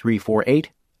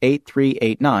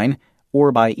 585-348-8389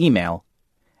 or by email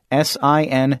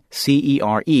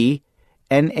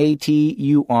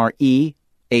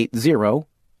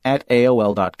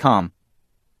SINCERENATURE80@AOL.com.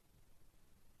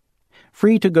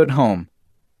 Free to Good Home.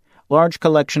 Large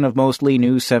collection of mostly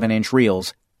new 7-inch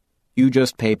reels. You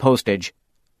just pay postage.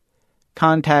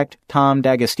 Contact Tom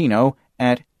D'Agostino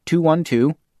at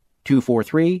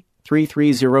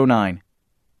 212-243-3309.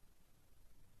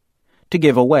 To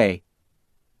give away.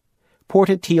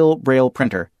 Portatile Braille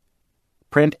printer.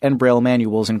 Print and Braille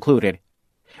manuals included.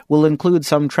 Will include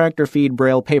some tractor feed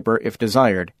Braille paper if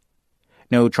desired.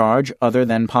 No charge other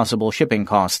than possible shipping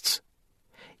costs.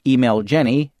 Email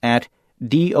Jenny at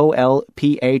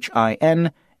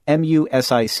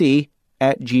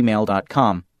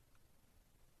dolphinmusic@gmail.com.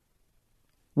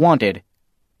 Wanted.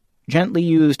 Gently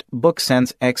used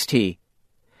BookSense XT.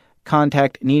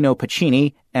 Contact Nino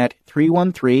Pacini at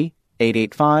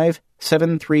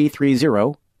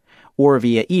 313-885-7330 or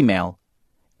via email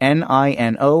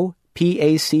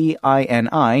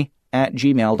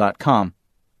ninopacini@gmail.com.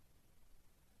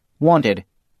 Wanted.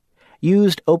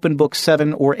 Used OpenBook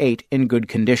 7 or 8 in good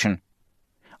condition.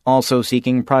 Also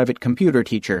seeking private computer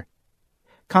teacher.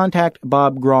 Contact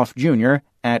Bob Groff Jr.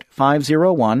 at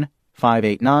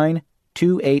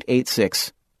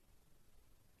 501-589-2886.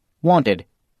 Wanted.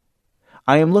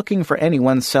 I am looking for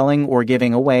anyone selling or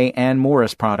giving away Ann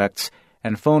Morris products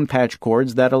and phone patch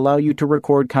cords that allow you to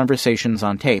record conversations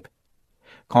on tape.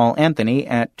 Call Anthony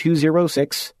at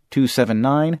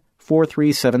 206-279-4444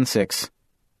 4376.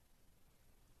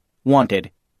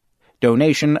 Wanted.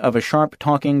 Donation of a Sharp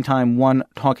Talking Time 1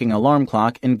 talking alarm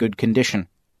clock in good condition.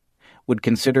 Would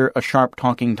consider a Sharp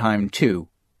Talking Time 2.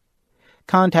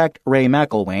 Contact Ray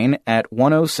McElwain at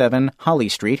 107 Holly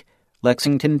Street,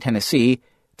 Lexington, Tennessee,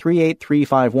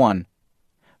 38351.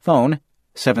 Phone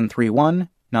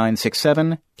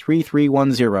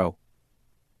 731-967-3310.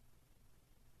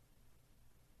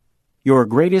 Your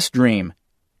greatest dream.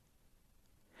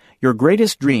 Your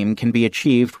greatest dream can be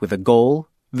achieved with a goal,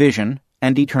 vision,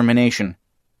 and determination.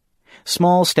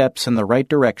 Small steps in the right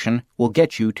direction will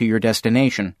get you to your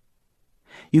destination.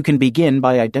 You can begin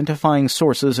by identifying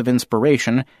sources of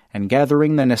inspiration and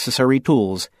gathering the necessary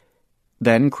tools.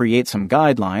 Then create some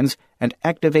guidelines and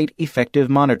activate effective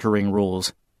monitoring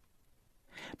rules.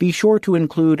 Be sure to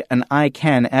include an I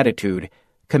can attitude,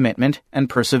 commitment, and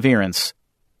perseverance.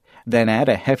 Then add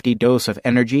a hefty dose of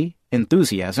energy,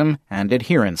 enthusiasm, and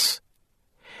adherence.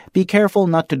 Be careful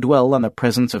not to dwell on the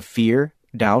presence of fear,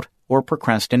 doubt, or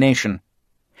procrastination.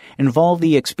 Involve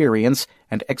the experience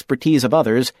and expertise of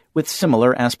others with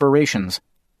similar aspirations.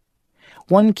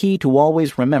 One key to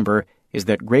always remember is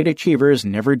that great achievers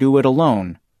never do it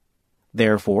alone.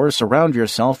 Therefore, surround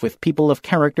yourself with people of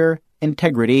character,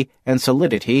 integrity, and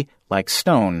solidity like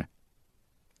stone.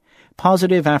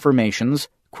 Positive affirmations,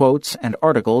 quotes, and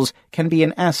articles can be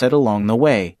an asset along the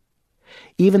way.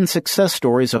 Even success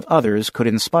stories of others could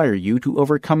inspire you to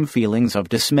overcome feelings of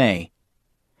dismay.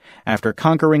 After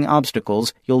conquering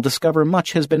obstacles, you'll discover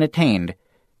much has been attained.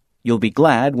 You'll be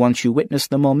glad once you witness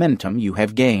the momentum you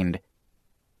have gained.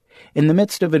 In the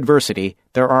midst of adversity,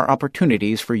 there are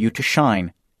opportunities for you to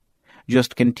shine.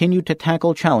 Just continue to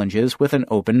tackle challenges with an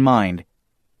open mind.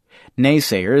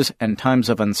 Naysayers and times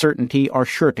of uncertainty are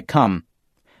sure to come.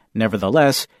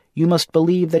 Nevertheless, you must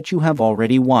believe that you have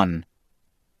already won.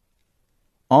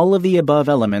 All of the above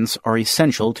elements are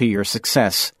essential to your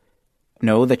success.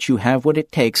 Know that you have what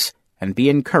it takes and be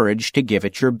encouraged to give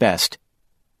it your best.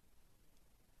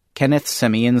 Kenneth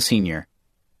Semien, Sr.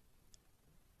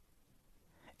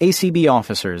 ACB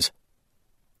Officers.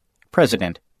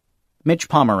 President Mitch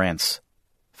Pomerantz.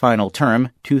 Final term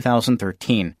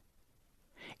 2013.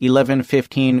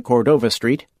 1115 Cordova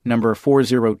Street, number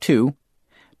 402,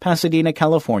 Pasadena,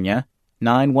 California,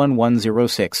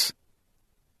 91106.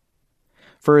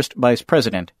 First Vice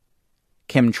President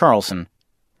Kim Charlson.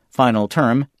 Final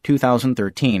term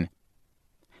 2013.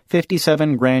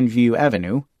 57 Grandview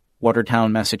Avenue,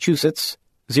 Watertown, Massachusetts,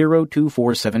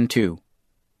 02472.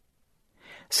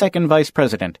 Second Vice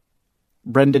President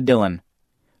Brenda Dillon.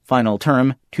 Final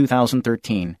term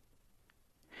 2013.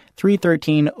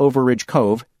 313 Overridge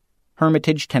Cove,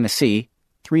 Hermitage, Tennessee,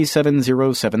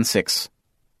 37076.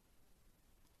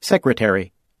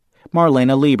 Secretary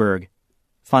Marlena Lieberg.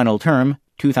 Final term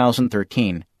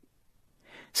 2013.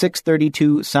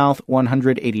 632 South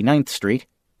 189th Street,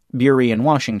 Burien,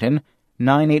 Washington,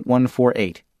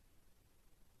 98148.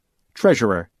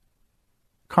 Treasurer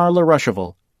Carla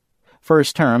Ruschival.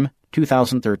 First term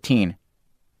 2013.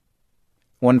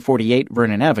 148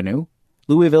 Vernon Avenue,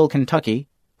 Louisville, Kentucky,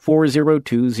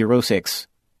 40206.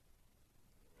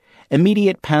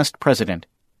 Immediate Past President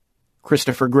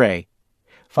Christopher Gray.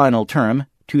 Final term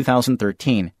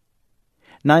 2013.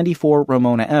 94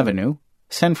 Ramona Avenue,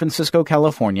 San Francisco,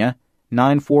 California,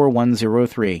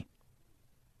 94103.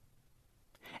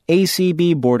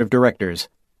 ACB Board of Directors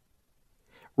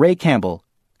Ray Campbell,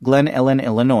 Glen Ellen,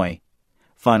 Illinois.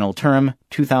 Final term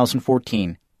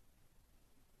 2014.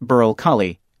 Burl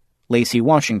Colley, Lacey,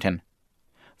 Washington.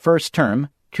 First term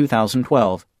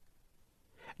 2012.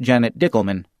 Janet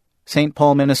Dickelman, St.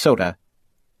 Paul, Minnesota.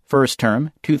 First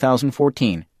term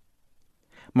 2014.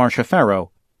 Marcia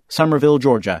Farrow, Somerville,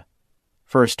 Georgia.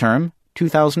 First term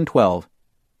 2012.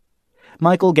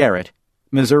 Michael Garrett,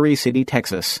 Missouri City,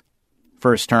 Texas.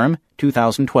 First term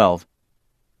 2012.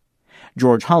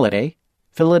 George Holliday,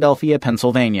 Philadelphia,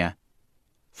 Pennsylvania.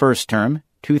 First term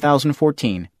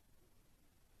 2014.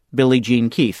 Billie Jean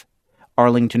Keith,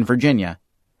 Arlington, Virginia.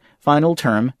 Final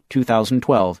term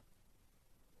 2012.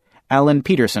 Alan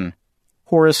Peterson,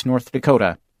 Horace, North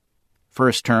Dakota.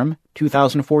 First term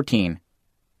 2014.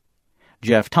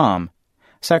 Jeff Tom,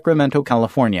 Sacramento,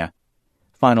 California.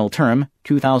 Final term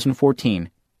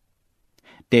 2014.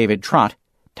 David Trott,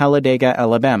 Talladega,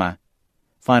 Alabama.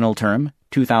 Final term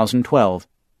 2012.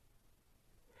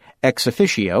 Ex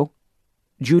officio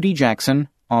Judy Jackson,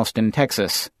 Austin,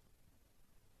 Texas.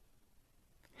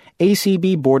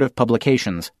 ACB Board of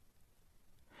Publications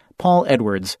Paul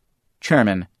Edwards,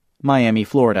 Chairman, Miami,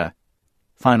 Florida.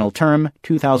 Final term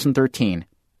 2013.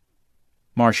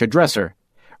 Marcia Dresser,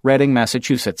 Reading,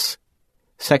 Massachusetts.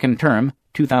 Second term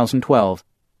 2012.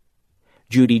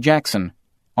 Judy Jackson,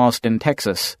 Austin,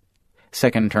 Texas.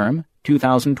 Second term,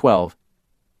 2012.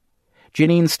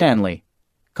 Janine Stanley,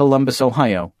 Columbus,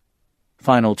 Ohio.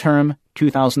 Final term,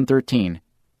 2013.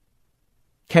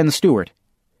 Ken Stewart,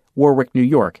 Warwick, New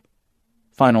York.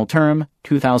 Final term,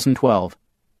 2012.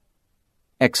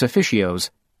 Ex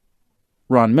officios: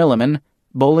 Ron Milliman,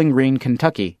 Bowling Green,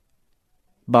 Kentucky.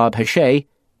 Bob Hachey,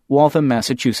 Waltham,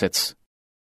 Massachusetts.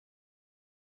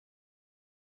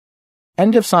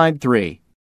 End of Side 3.